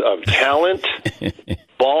terms of talent,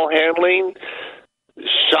 ball handling,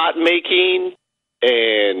 shot making,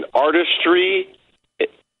 and artistry,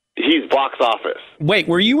 he's box office. Wait,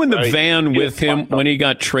 were you in the van with him when he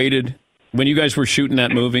got traded? When you guys were shooting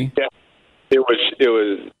that movie? Yeah, it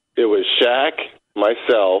was Shaq,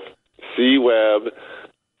 myself, C. Webb,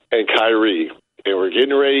 and Kyrie, and we're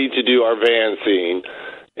getting ready to do our van scene,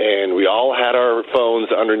 and we all had our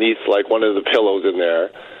phones underneath like one of the pillows in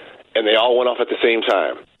there, and they all went off at the same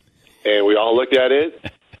time, and we all looked at it.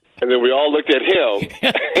 And then we all looked at him.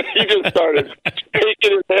 He just started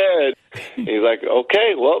shaking his head. And he's like,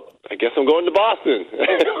 okay, well, I guess I'm going to Boston.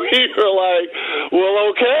 We were like, well,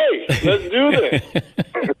 okay, let's do this.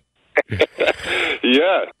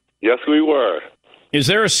 Yes, we were. Is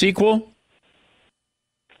there a sequel?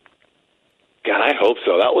 God, I hope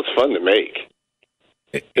so. That was fun to make.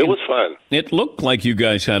 It was fun. It looked like you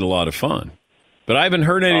guys had a lot of fun. But I haven't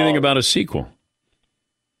heard anything about a sequel.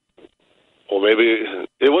 Well, maybe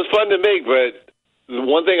it was fun to make, but the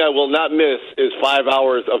one thing I will not miss is 5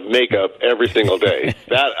 hours of makeup every single day.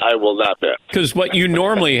 That I will not miss. Because what you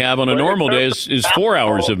normally have on a normal day is 4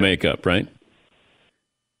 hours of makeup, right?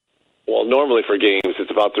 Well, normally for games,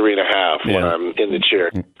 it's about 3.5 when I'm in the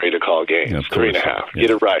chair ready to call games. 3.5. Get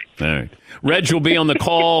it right. All right. Reg will be on the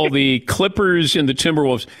call. The Clippers and the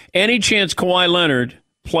Timberwolves. Any chance Kawhi Leonard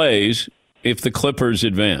plays if the Clippers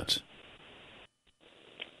advance?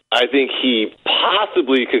 I think he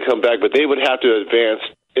possibly could come back, but they would have to advance,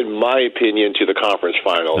 in my opinion, to the conference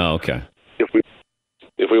finals. Oh, okay.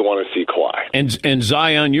 If we want to see Kawhi. And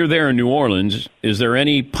Zion, you're there in New Orleans. Is there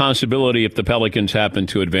any possibility if the Pelicans happen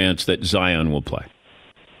to advance that Zion will play?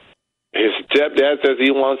 His stepdad says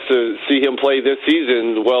he wants to see him play this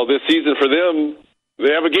season. Well, this season for them,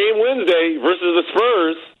 they have a game Wednesday versus the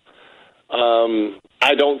Spurs.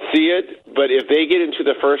 I don't see it, but if they get into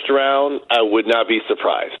the first round, I would not be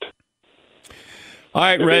surprised. All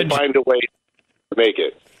right, Reg. They find a way to make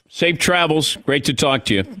it. Safe travels. Great to talk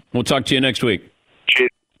to you. We'll talk to you next week.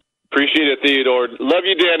 Appreciate it, Theodore. Love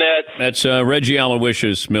you, Danette. That's Reggie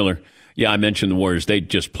Aloysius Miller. Yeah, I mentioned the Warriors. They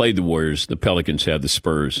just played the Warriors. The Pelicans have the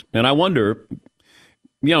Spurs. And I wonder,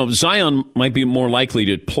 Zion might be more likely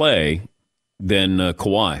to play than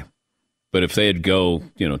Kawhi. But if they'd go,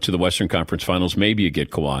 to the Western Conference Finals, maybe you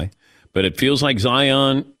get Kawhi. But it feels like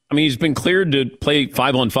Zion, he's been cleared to play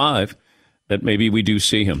 5-on-5, that maybe we do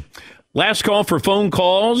see him. Last call for phone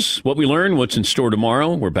calls. What we learned, what's in store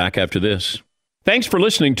tomorrow. We're back after this. Thanks for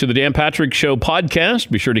listening to the Dan Patrick Show podcast.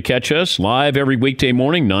 Be sure to catch us live every weekday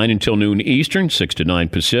morning, 9 until noon Eastern, 6 to 9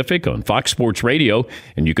 Pacific on Fox Sports Radio.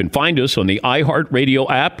 And you can find us on the iHeartRadio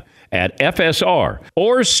app at FSR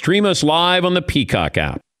or stream us live on the Peacock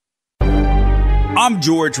app. I'm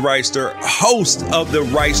George Reister, host of the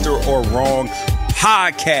Reister or Wrong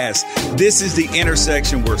podcast. This is the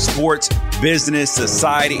intersection where sports, business,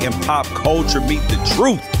 society, and pop culture meet the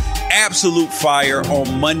truth. Absolute fire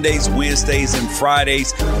on Mondays, Wednesdays, and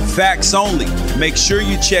Fridays. Facts only. Make sure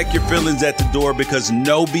you check your feelings at the door because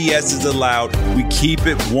no BS is allowed. We keep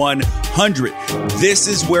it 100. This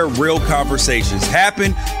is where real conversations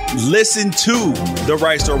happen. Listen to the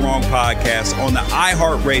Right or Wrong podcast on the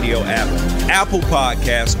iHeartRadio app, Apple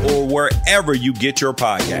Podcasts, or wherever you get your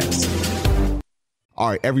podcasts. All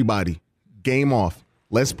right, everybody, game off.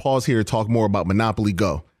 Let's pause here to talk more about Monopoly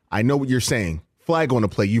Go. I know what you're saying. Flag on the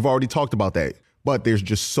play. You've already talked about that. But there's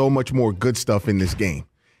just so much more good stuff in this game.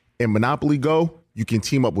 In Monopoly Go, you can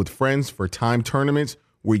team up with friends for time tournaments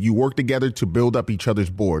where you work together to build up each other's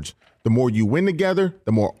boards. The more you win together,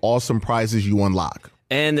 the more awesome prizes you unlock.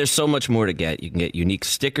 And there's so much more to get. You can get unique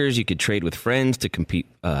stickers. You could trade with friends to compete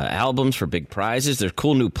albums for big prizes. There's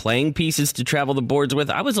cool new playing pieces to travel the boards with.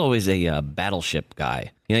 I was always a Battleship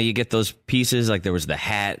guy. You know, you get those pieces, like there was the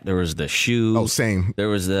hat, there was the shoe. Oh, same.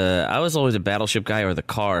 I was always a Battleship guy, or the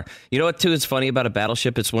car. You know what, too, is funny about a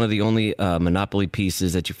Battleship? It's one of the only Monopoly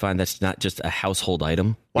pieces that you find that's not just a household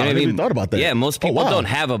item. Wow, You know I what never even thought about that. Yeah, most people wow. don't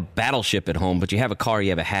have a Battleship at home, but you have a car,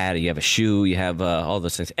 you have a hat, you have a shoe, you have all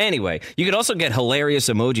those things. Anyway, you could also get hilarious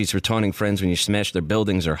emojis for taunting friends when you smash their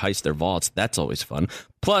buildings or heist their vaults. That's always fun.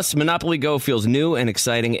 Plus, Monopoly Go feels new and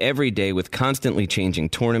exciting every day with constantly changing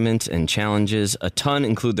tournaments and challenges. A ton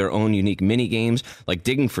include their own unique mini games like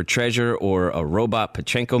digging for treasure or a robot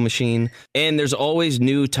Pachinko machine. And there's always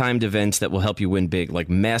new timed events that will help you win big, like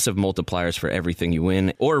massive multipliers for everything you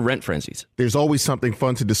win or rent frenzies. There's always something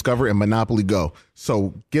fun to discover in Monopoly Go.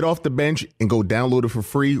 So get off the bench and go download it for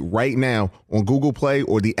free right now on Google Play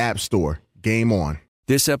or the App Store. Game on.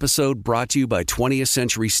 This episode brought to you by 20th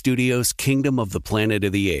Century Studios' Kingdom of the Planet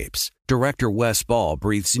of the Apes. Director Wes Ball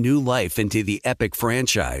breathes new life into the epic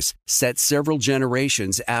franchise, set several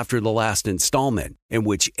generations after the last installment, in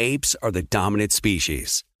which apes are the dominant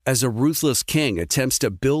species. As a ruthless king attempts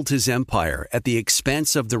to build his empire at the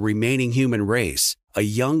expense of the remaining human race, a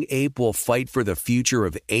young ape will fight for the future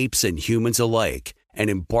of apes and humans alike and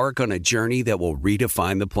embark on a journey that will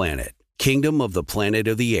redefine the planet. Kingdom of the Planet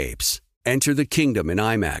of the Apes. Enter the kingdom in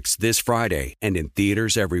IMAX this Friday and in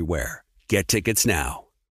theaters everywhere. Get tickets now.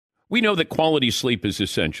 We know that quality sleep is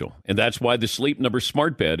essential, and that's why the Sleep Number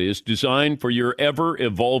Smart Bed is designed for your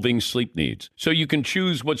ever-evolving sleep needs, so you can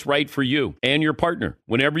choose what's right for you and your partner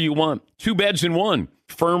whenever you want. 2 beds in one,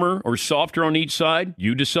 firmer or softer on each side,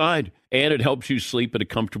 you decide. And it helps you sleep at a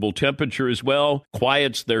comfortable temperature as well,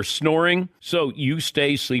 quiets their snoring, so you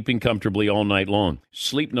stay sleeping comfortably all night long.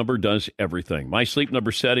 Sleep Number does everything. My Sleep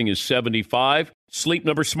Number setting is 75. Sleep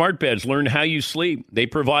Number Smart Beds learn how you sleep. They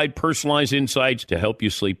provide personalized insights to help you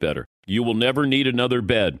sleep better. You will never need another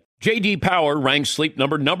bed. J.D. Power ranks Sleep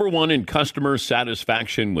Number #1 in customer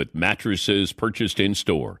satisfaction with mattresses purchased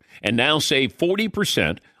in-store. And now save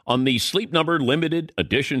 40% on the Sleep Number Limited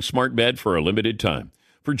Edition Smart Bed for a limited time.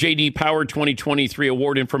 For J.D. Power 2023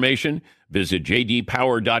 award information, visit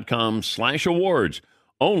jdpower.com/awards.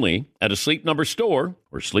 Only at a Sleep Number store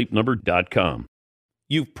or sleepnumber.com.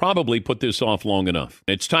 You've probably put this off long enough.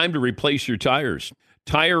 It's time to replace your tires.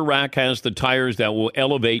 Tire Rack has the tires that will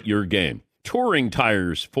elevate your game. Touring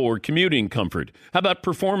tires for commuting comfort. How about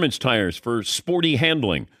performance tires for sporty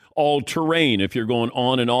handling? All-terrain if you're going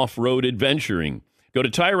on and off-road adventuring. Go to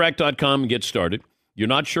TireRack.com and get started. You're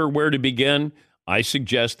not sure where to begin? I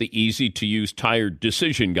suggest the easy-to-use tire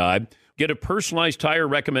decision guide. Get a personalized tire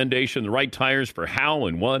recommendation, the right tires for how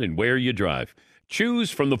and what and where you drive.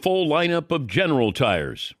 Choose from the full lineup of General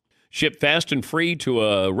Tires. Ship fast and free to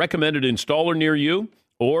a recommended installer near you,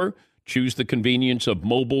 or choose the convenience of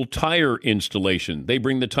mobile tire installation. They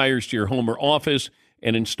bring the tires to your home or office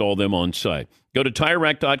and install them on site. Go to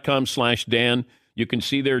TireRack.com/Dan. You can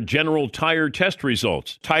see their General Tire test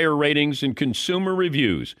results, tire ratings, and consumer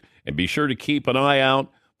reviews. And be sure to keep an eye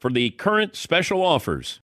out for the current special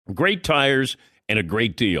offers. Great tires and a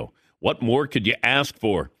great deal. What more could you ask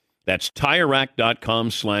for? That's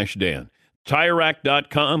TireRack.com/Dan.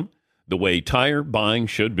 TireRack.com, the way tire buying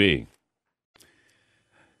should be.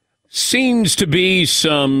 Seems to be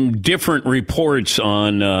some different reports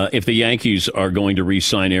on if the Yankees are going to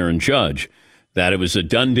re-sign Aaron Judge. That it was a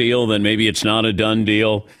done deal, then maybe it's not a done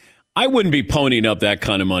deal. I wouldn't be ponying up that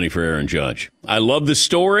kind of money for Aaron Judge. I love the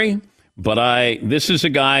story, but this is a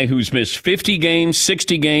guy who's missed 50 games,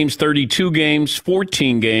 60 games, 32 games,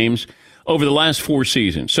 14 games over the last 4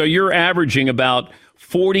 seasons. So you're averaging about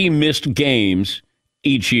 40 missed games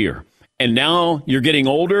each year. And now you're getting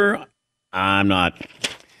older. I'm not.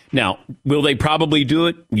 Now, will they probably do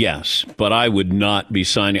it? Yes, but I would not be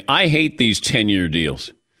signing. I hate these 10-year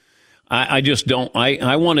deals. I just don't.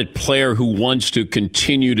 I want a player who wants to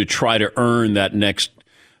continue to try to earn that next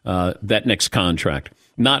contract.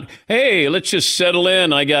 Not, hey, let's just settle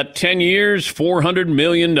in. I got 10 years, $400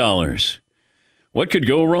 million. What could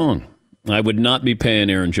go wrong? I would not be paying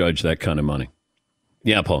Aaron Judge that kind of money.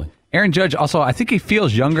 Yeah, Paulie. Aaron Judge, also, I think he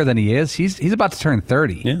feels younger than he is. He's about to turn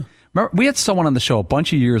 30. Yeah. Remember, we had someone on the show a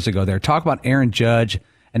bunch of years ago. They were talking about Aaron Judge,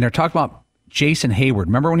 and they're talking about Jason Hayward.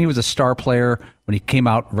 Remember when he was a star player, when he came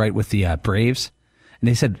out right with the Braves? And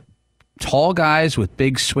they said tall guys with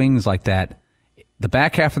big swings like that, the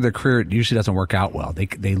back half of their career, it usually doesn't work out well.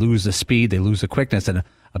 They lose the speed, they lose the quickness, and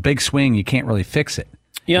a big swing, you can't really fix it.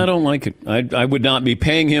 Yeah, I don't like it. I would not be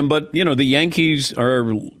paying him, but, the Yankees are,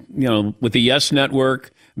 with the Yes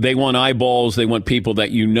Network, they want eyeballs, they want people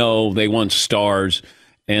that they want stars,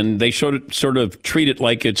 and they sort of treat it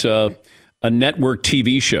like it's a network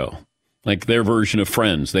TV show, like their version of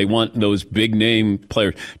Friends. They want those big-name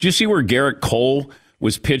players. Did you see where Garrett Cole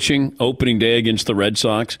was pitching opening day against the Red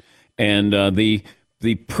Sox? And the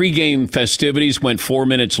pregame festivities went 4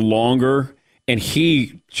 minutes longer, and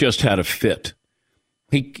he just had a fit.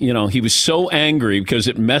 He was so angry because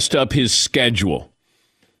it messed up his schedule.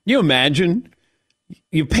 You imagine?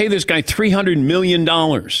 You pay this guy $300 million,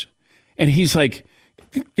 and he's like,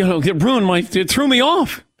 it threw me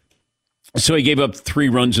off. So he gave up 3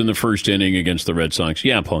 runs in the first inning against the Red Sox.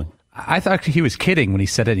 Yeah, Paul. I thought he was kidding when he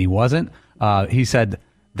said it. He wasn't. He said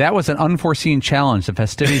that was an unforeseen challenge. The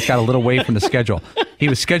festivities got a little away from the schedule. He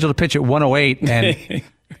was scheduled to pitch at 108, and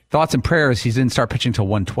thoughts and prayers, he didn't start pitching till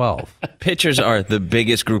 112. Pitchers are the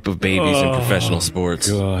biggest group of babies in professional sports.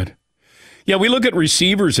 God. Yeah, we look at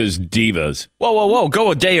receivers as divas. Whoa.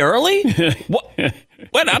 Go a day early? What?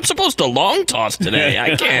 What? I'm supposed to long toss today.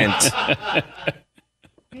 I can't.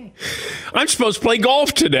 I'm supposed to play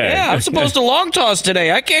golf today. Yeah, I'm supposed to long toss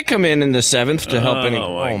today. I can't come in the 7th to help any.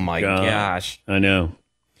 Oh, my gosh. I know.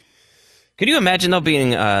 Could you imagine, though,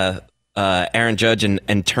 being Aaron Judge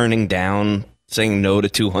and turning down, saying no to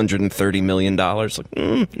 $230 million?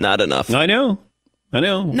 Like, not enough. I know.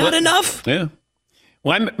 Not enough? Yeah.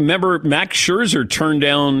 Well, I remember Max Scherzer turned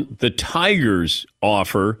down the Tigers'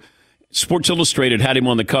 offer. Sports Illustrated had him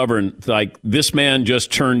on the cover, and this man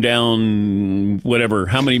just turned down whatever,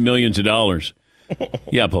 how many millions of dollars?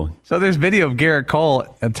 Yeah, Paul. So there's video of Garrett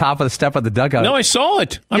Cole on top of the step of the dugout. No, I saw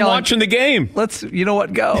it. I'm watching the game. Let's,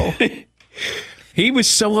 go. He was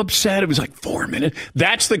so upset. It was like 4 minutes.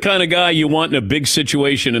 That's the kind of guy you want in a big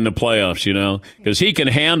situation in the playoffs, because he can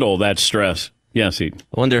handle that stress. Yes, I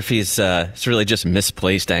wonder if it's really just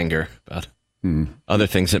misplaced anger about other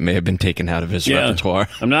things that may have been taken out of his repertoire.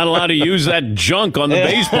 I'm not allowed to use that junk on the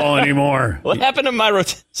baseball anymore. What happened to my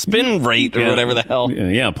spin rate or whatever the hell?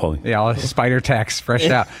 Yeah, Paulie. Yeah, all spider tax fresh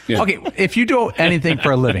out. Yeah. Okay, if you do anything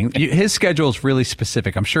for a living, his schedule is really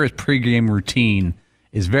specific. I'm sure his pregame routine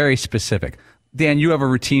is very specific. Dan, you have a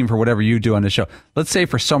routine for whatever you do on the show. Let's say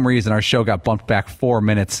for some reason our show got bumped back 4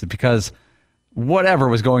 minutes because whatever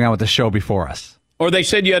was going on with the show before us. Or they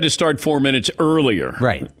said you had to start 4 minutes earlier.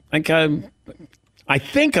 Right. I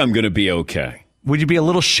think I'm going to be okay. Would you be a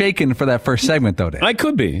little shaken for that first segment, though, Dan? I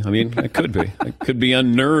could be. I could be. I could be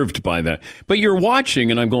unnerved by that. But you're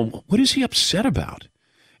watching, and I'm going, what is he upset about?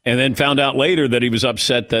 And then found out later that he was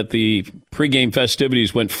upset that the pregame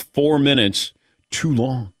festivities went 4 minutes too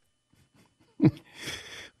long.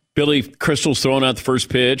 Billy Crystal's throwing out the first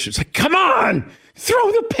pitch. It's like, come on,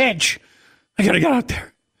 throw the pitch. I got to get out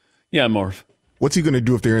there. Yeah, Marv. What's he going to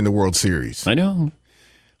do if they're in the World Series? I know.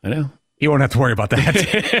 You won't have to worry about that.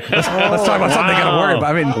 let's talk about something I got to worry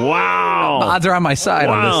about. I mean, wow. The odds are on my side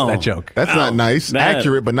on that joke. That's not nice.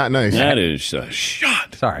 Accurate, but not nice. That is a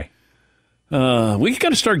shot. Sorry. We got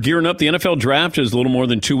to start gearing up. The NFL draft is a little more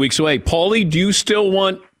than 2 weeks away. Paulie, do you still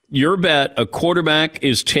want your bet a quarterback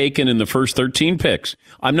is taken in the first 13 picks?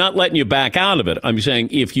 I'm not letting you back out of it. I'm saying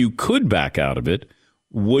if you could back out of it,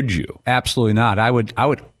 would you? Absolutely not. I would.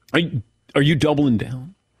 Are you doubling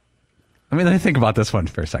down? Let me think about this one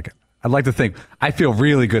for a second. I'd like to think. I feel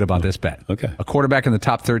really good about this bet. Okay. A quarterback in the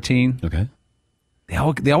top 13. Okay.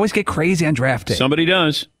 They always get crazy on draft day. Somebody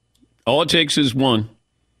does. All it takes is one.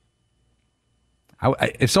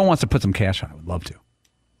 If someone wants to put some cash on, I would love to.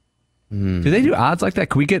 Do they do odds like that?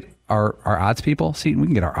 Can we get our odds people? See, we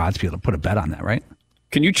can get our odds people to put a bet on that, right?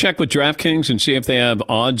 Can you check with DraftKings and see if they have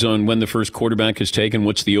odds on when the first quarterback is taken?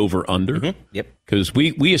 What's the over-under? Mm-hmm. Yep. Because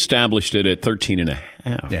we established it at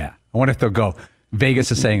 13.5. Yeah. I wonder if they'll go.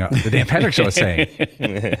 Vegas is saying, the Dan Patrick Show is saying.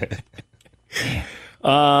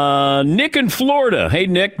 Nick in Florida. Hey,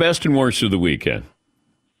 Nick, best and worst of the weekend.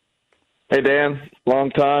 Hey, Dan. Long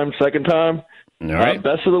time, second time. All right.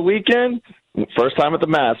 Best of the weekend. First time at the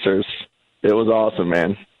Masters. It was awesome,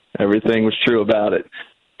 man. Everything was true about it.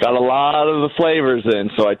 Got a lot of the flavors in,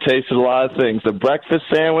 so I tasted a lot of things. The breakfast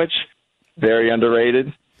sandwich, very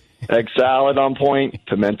underrated. Egg salad on point.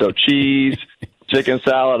 Pimento cheese. Chicken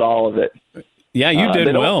salad, all of it. Yeah, you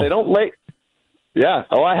did well. They don't lay. Yeah.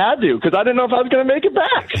 Oh, I had to because I didn't know if I was going to make it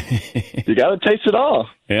back. You got to taste it all.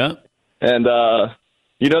 Yeah. And,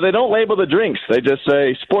 they don't label the drinks. They just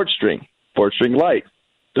say sports drink light,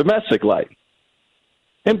 domestic light,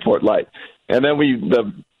 import light. And then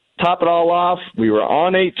to top it all off, we were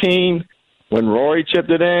on 18 when Rory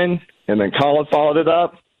chipped it in, and then Colin followed it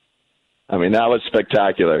up. I mean, that was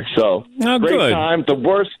spectacular. So, great time. The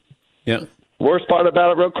worst part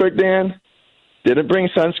about it, real quick, Dan, didn't bring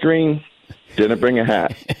sunscreen, didn't bring a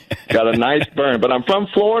hat. Got a nice burn. But I'm from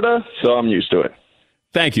Florida, so I'm used to it.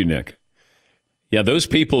 Thank you, Nick. Yeah, those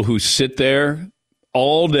people who sit there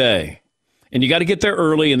all day, and you got to get there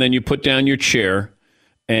early, and then you put down your chair,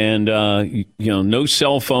 and, no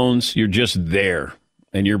cell phones. You're just there,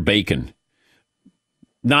 and you're baking.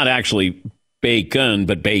 Not actually bacon,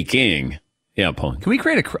 but baking. Yeah, Paul. Can we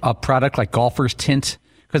create a product like golfers tint?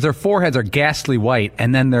 Because their foreheads are ghastly white,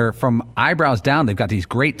 and then they're from eyebrows down, they've got these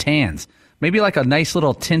great tans. Maybe like a nice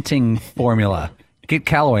little tinting formula. Get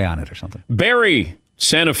Callaway on it or something. Barry,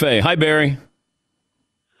 Santa Fe. Hi, Barry.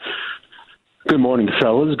 Good morning,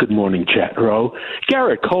 fellas. Good morning, chat row.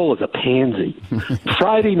 Garrett Cole is a pansy.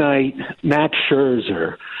 Friday night, Max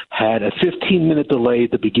Scherzer had a 15-minute delay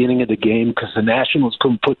at the beginning of the game because the Nationals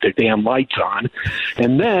couldn't put their damn lights on.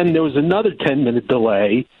 And then there was another 10-minute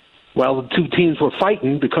delay while the two teams were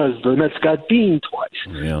fighting because the Mets got beamed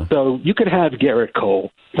twice. Yeah. So you could have Garrett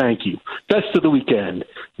Cole. Thank you. Best of the weekend.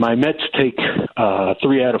 My Mets take 3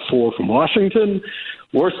 out of 4 from Washington.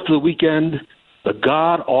 Worst of the weekend, the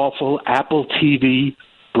god-awful Apple TV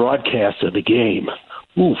broadcast of the game.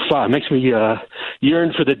 Ooh, makes me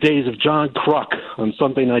yearn for the days of John Kruk on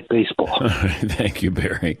Sunday Night Baseball. All right, thank you,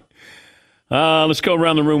 Barry. Let's go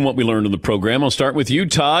around the room what we learned in the program. I'll start with you,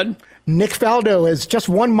 Todd. Nick Faldo has just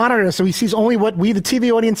one monitor, so he sees only what we, the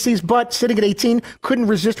TV audience, sees, but sitting at 18, couldn't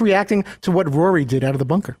resist reacting to what Rory did out of the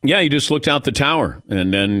bunker. Yeah, he just looked out the tower,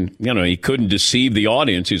 and then, he couldn't deceive the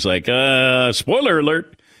audience. He's like, spoiler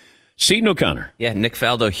alert. Seton O'Connor. Yeah, Nick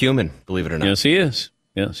Faldo, human, believe it or not. Yes, he is.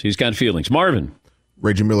 Yes, he's got feelings. Marvin.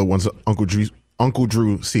 Reggie Miller wants an Uncle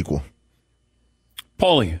Drew sequel.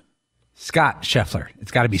 Paulie. Scott Scheffler. It's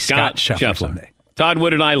got to be Scott Scheffler someday. Todd, what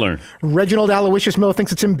did I learn? Reginald Aloysius Miller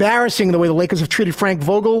thinks it's embarrassing the way the Lakers have treated Frank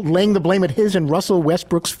Vogel, laying the blame at his and Russell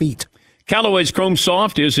Westbrook's feet. Callaway's Chrome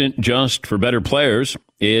Soft isn't just for better players.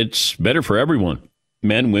 It's better for everyone.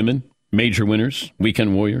 Men, women, major winners,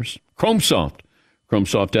 weekend warriors. Chrome Soft. Chrome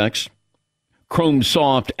Soft X. Chrome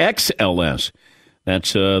Soft XLS.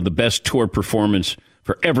 That's the best tour performance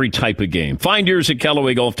for every type of game. Find yours at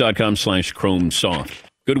CallawayGolf.com/Chrome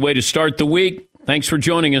Soft. Good way to start the week. Thanks for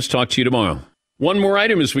joining us. Talk to you tomorrow. One more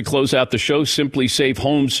item as we close out the show. Simply Safe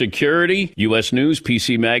Home Security, U.S. News,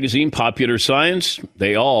 PC Magazine, Popular Science.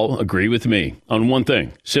 They all agree with me on one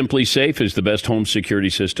thing. Simply Safe is the best home security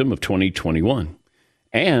system of 2021.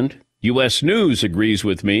 And U.S. News agrees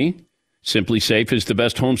with me. Simply Safe is the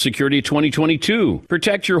best home security of 2022.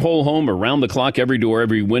 Protect your whole home around the clock, every door,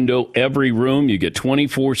 every window, every room. You get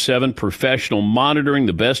 24/7 professional monitoring,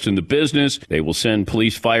 the best in the business. They will send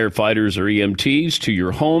police, firefighters, or EMTs to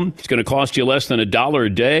your home. It's going to cost you less than $1 a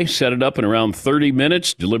day. Set it up in around 30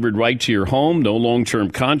 minutes, delivered right to your home. No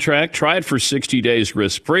long-term contract. Try it for 60 days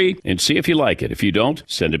risk-free and see if you like it. If you don't,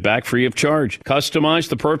 send it back free of charge. Customize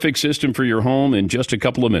the perfect system for your home in just a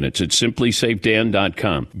couple of minutes at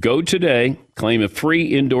simplysafedan.com. Go today. Claim a free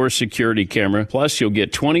indoor security camera. Plus, you'll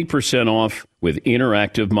get 20% off with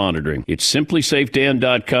interactive monitoring. It's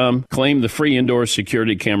simplysafedan.com. Claim the free indoor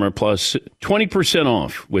security camera plus 20%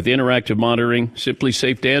 off with interactive monitoring.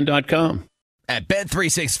 simplysafedan.com. At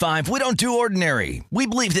Bet365, we don't do ordinary. We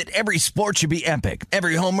believe that every sport should be epic.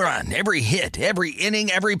 Every home run, every hit, every inning,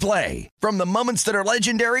 every play. From the moments that are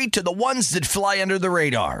legendary to the ones that fly under the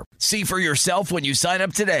radar. See for yourself when you sign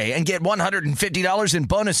up today and get $150 in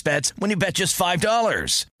bonus bets when you bet just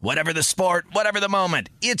 $5. Whatever the sport, whatever the moment,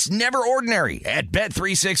 it's never ordinary at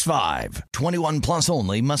Bet365. 21 plus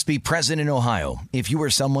only. Must be present in Ohio. If you or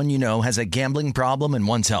someone you know has a gambling problem and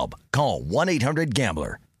wants help, call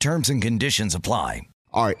 1-800-GAMBLER. Terms and conditions apply.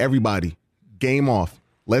 All right, everybody, game off.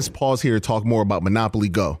 Let's pause here to talk more about Monopoly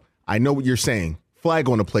Go. I know what you're saying. Flag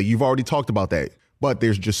on the play. You've already talked about that. But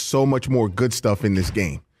there's just so much more good stuff in this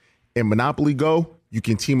game. In Monopoly Go, you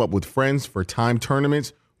can team up with friends for timed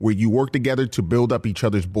tournaments where you work together to build up each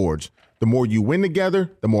other's boards. The more you win together,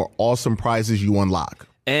 the more awesome prizes you unlock.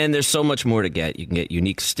 And there's so much more to get. You can get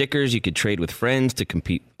unique stickers. You could trade with friends to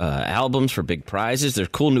compete albums for big prizes. There's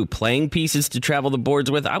cool new playing pieces to travel the boards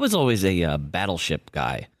with. I was always a Battleship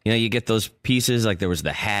guy. You know, you get those pieces, like there was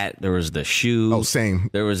the hat, there was the shoe. Oh, same.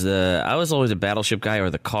 I was always a Battleship guy, or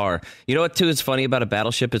the car. You know what, too, is funny about a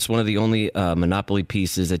Battleship? It's one of the only Monopoly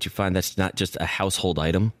pieces that you find that's not just a household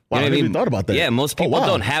item. Wow, You know I what never even thought about that. Yeah, most people wow.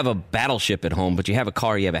 don't have a Battleship at home, but you have a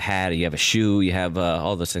car, you have a hat, you have a shoe, you have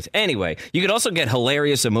all those things. Anyway, you could also get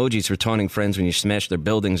hilarious emojis for taunting friends when you smash their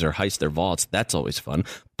buildings or heist their vaults. That's always fun.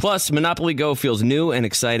 Plus, Monopoly Go feels new and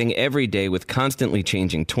exciting every day with constantly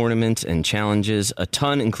changing tournaments and challenges. A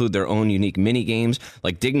ton include their own unique mini games,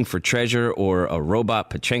 like digging for treasure or a robot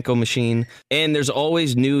Pachinko machine. And there's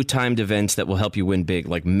always new timed events that will help you win big,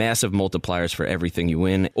 like massive multipliers for everything you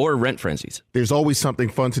win, or rent frenzies. There's always something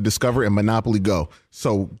fun to discover in Monopoly Go.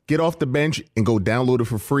 So get off the bench and go download it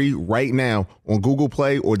for free right now on Google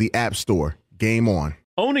Play or the App Store. Game on.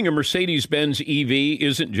 Owning a Mercedes-Benz EV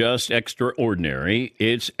isn't just extraordinary,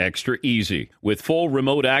 it's extra easy. With full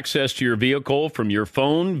remote access to your vehicle from your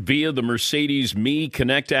phone via the Mercedes Me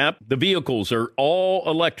Connect app, the vehicles are all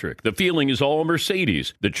electric. The feeling is all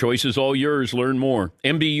Mercedes. The choice is all yours. Learn more.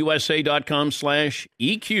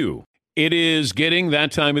 MBUSA.com/EQ. It is getting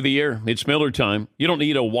that time of the year. It's Miller time. You don't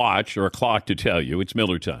need a watch or a clock to tell you. It's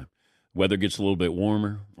Miller time. Weather gets a little bit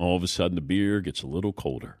warmer. All of a sudden, the beer gets a little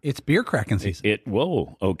colder. It's beer cracking season.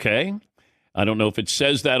 Whoa, okay. I don't know if it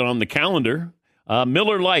says that on the calendar.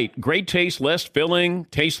 Miller Lite, great taste, less filling,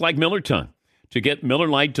 tastes like Miller time. To get Miller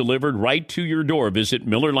Lite delivered right to your door, visit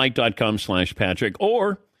MillerLite.com/Patrick,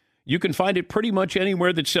 or you can find it pretty much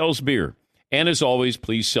anywhere that sells beer. And as always,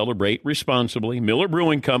 please celebrate responsibly. Miller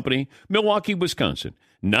Brewing Company, Milwaukee, Wisconsin.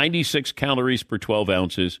 96 calories per 12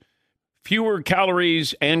 ounces. Fewer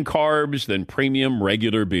calories and carbs than premium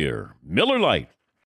regular beer. Miller Lite.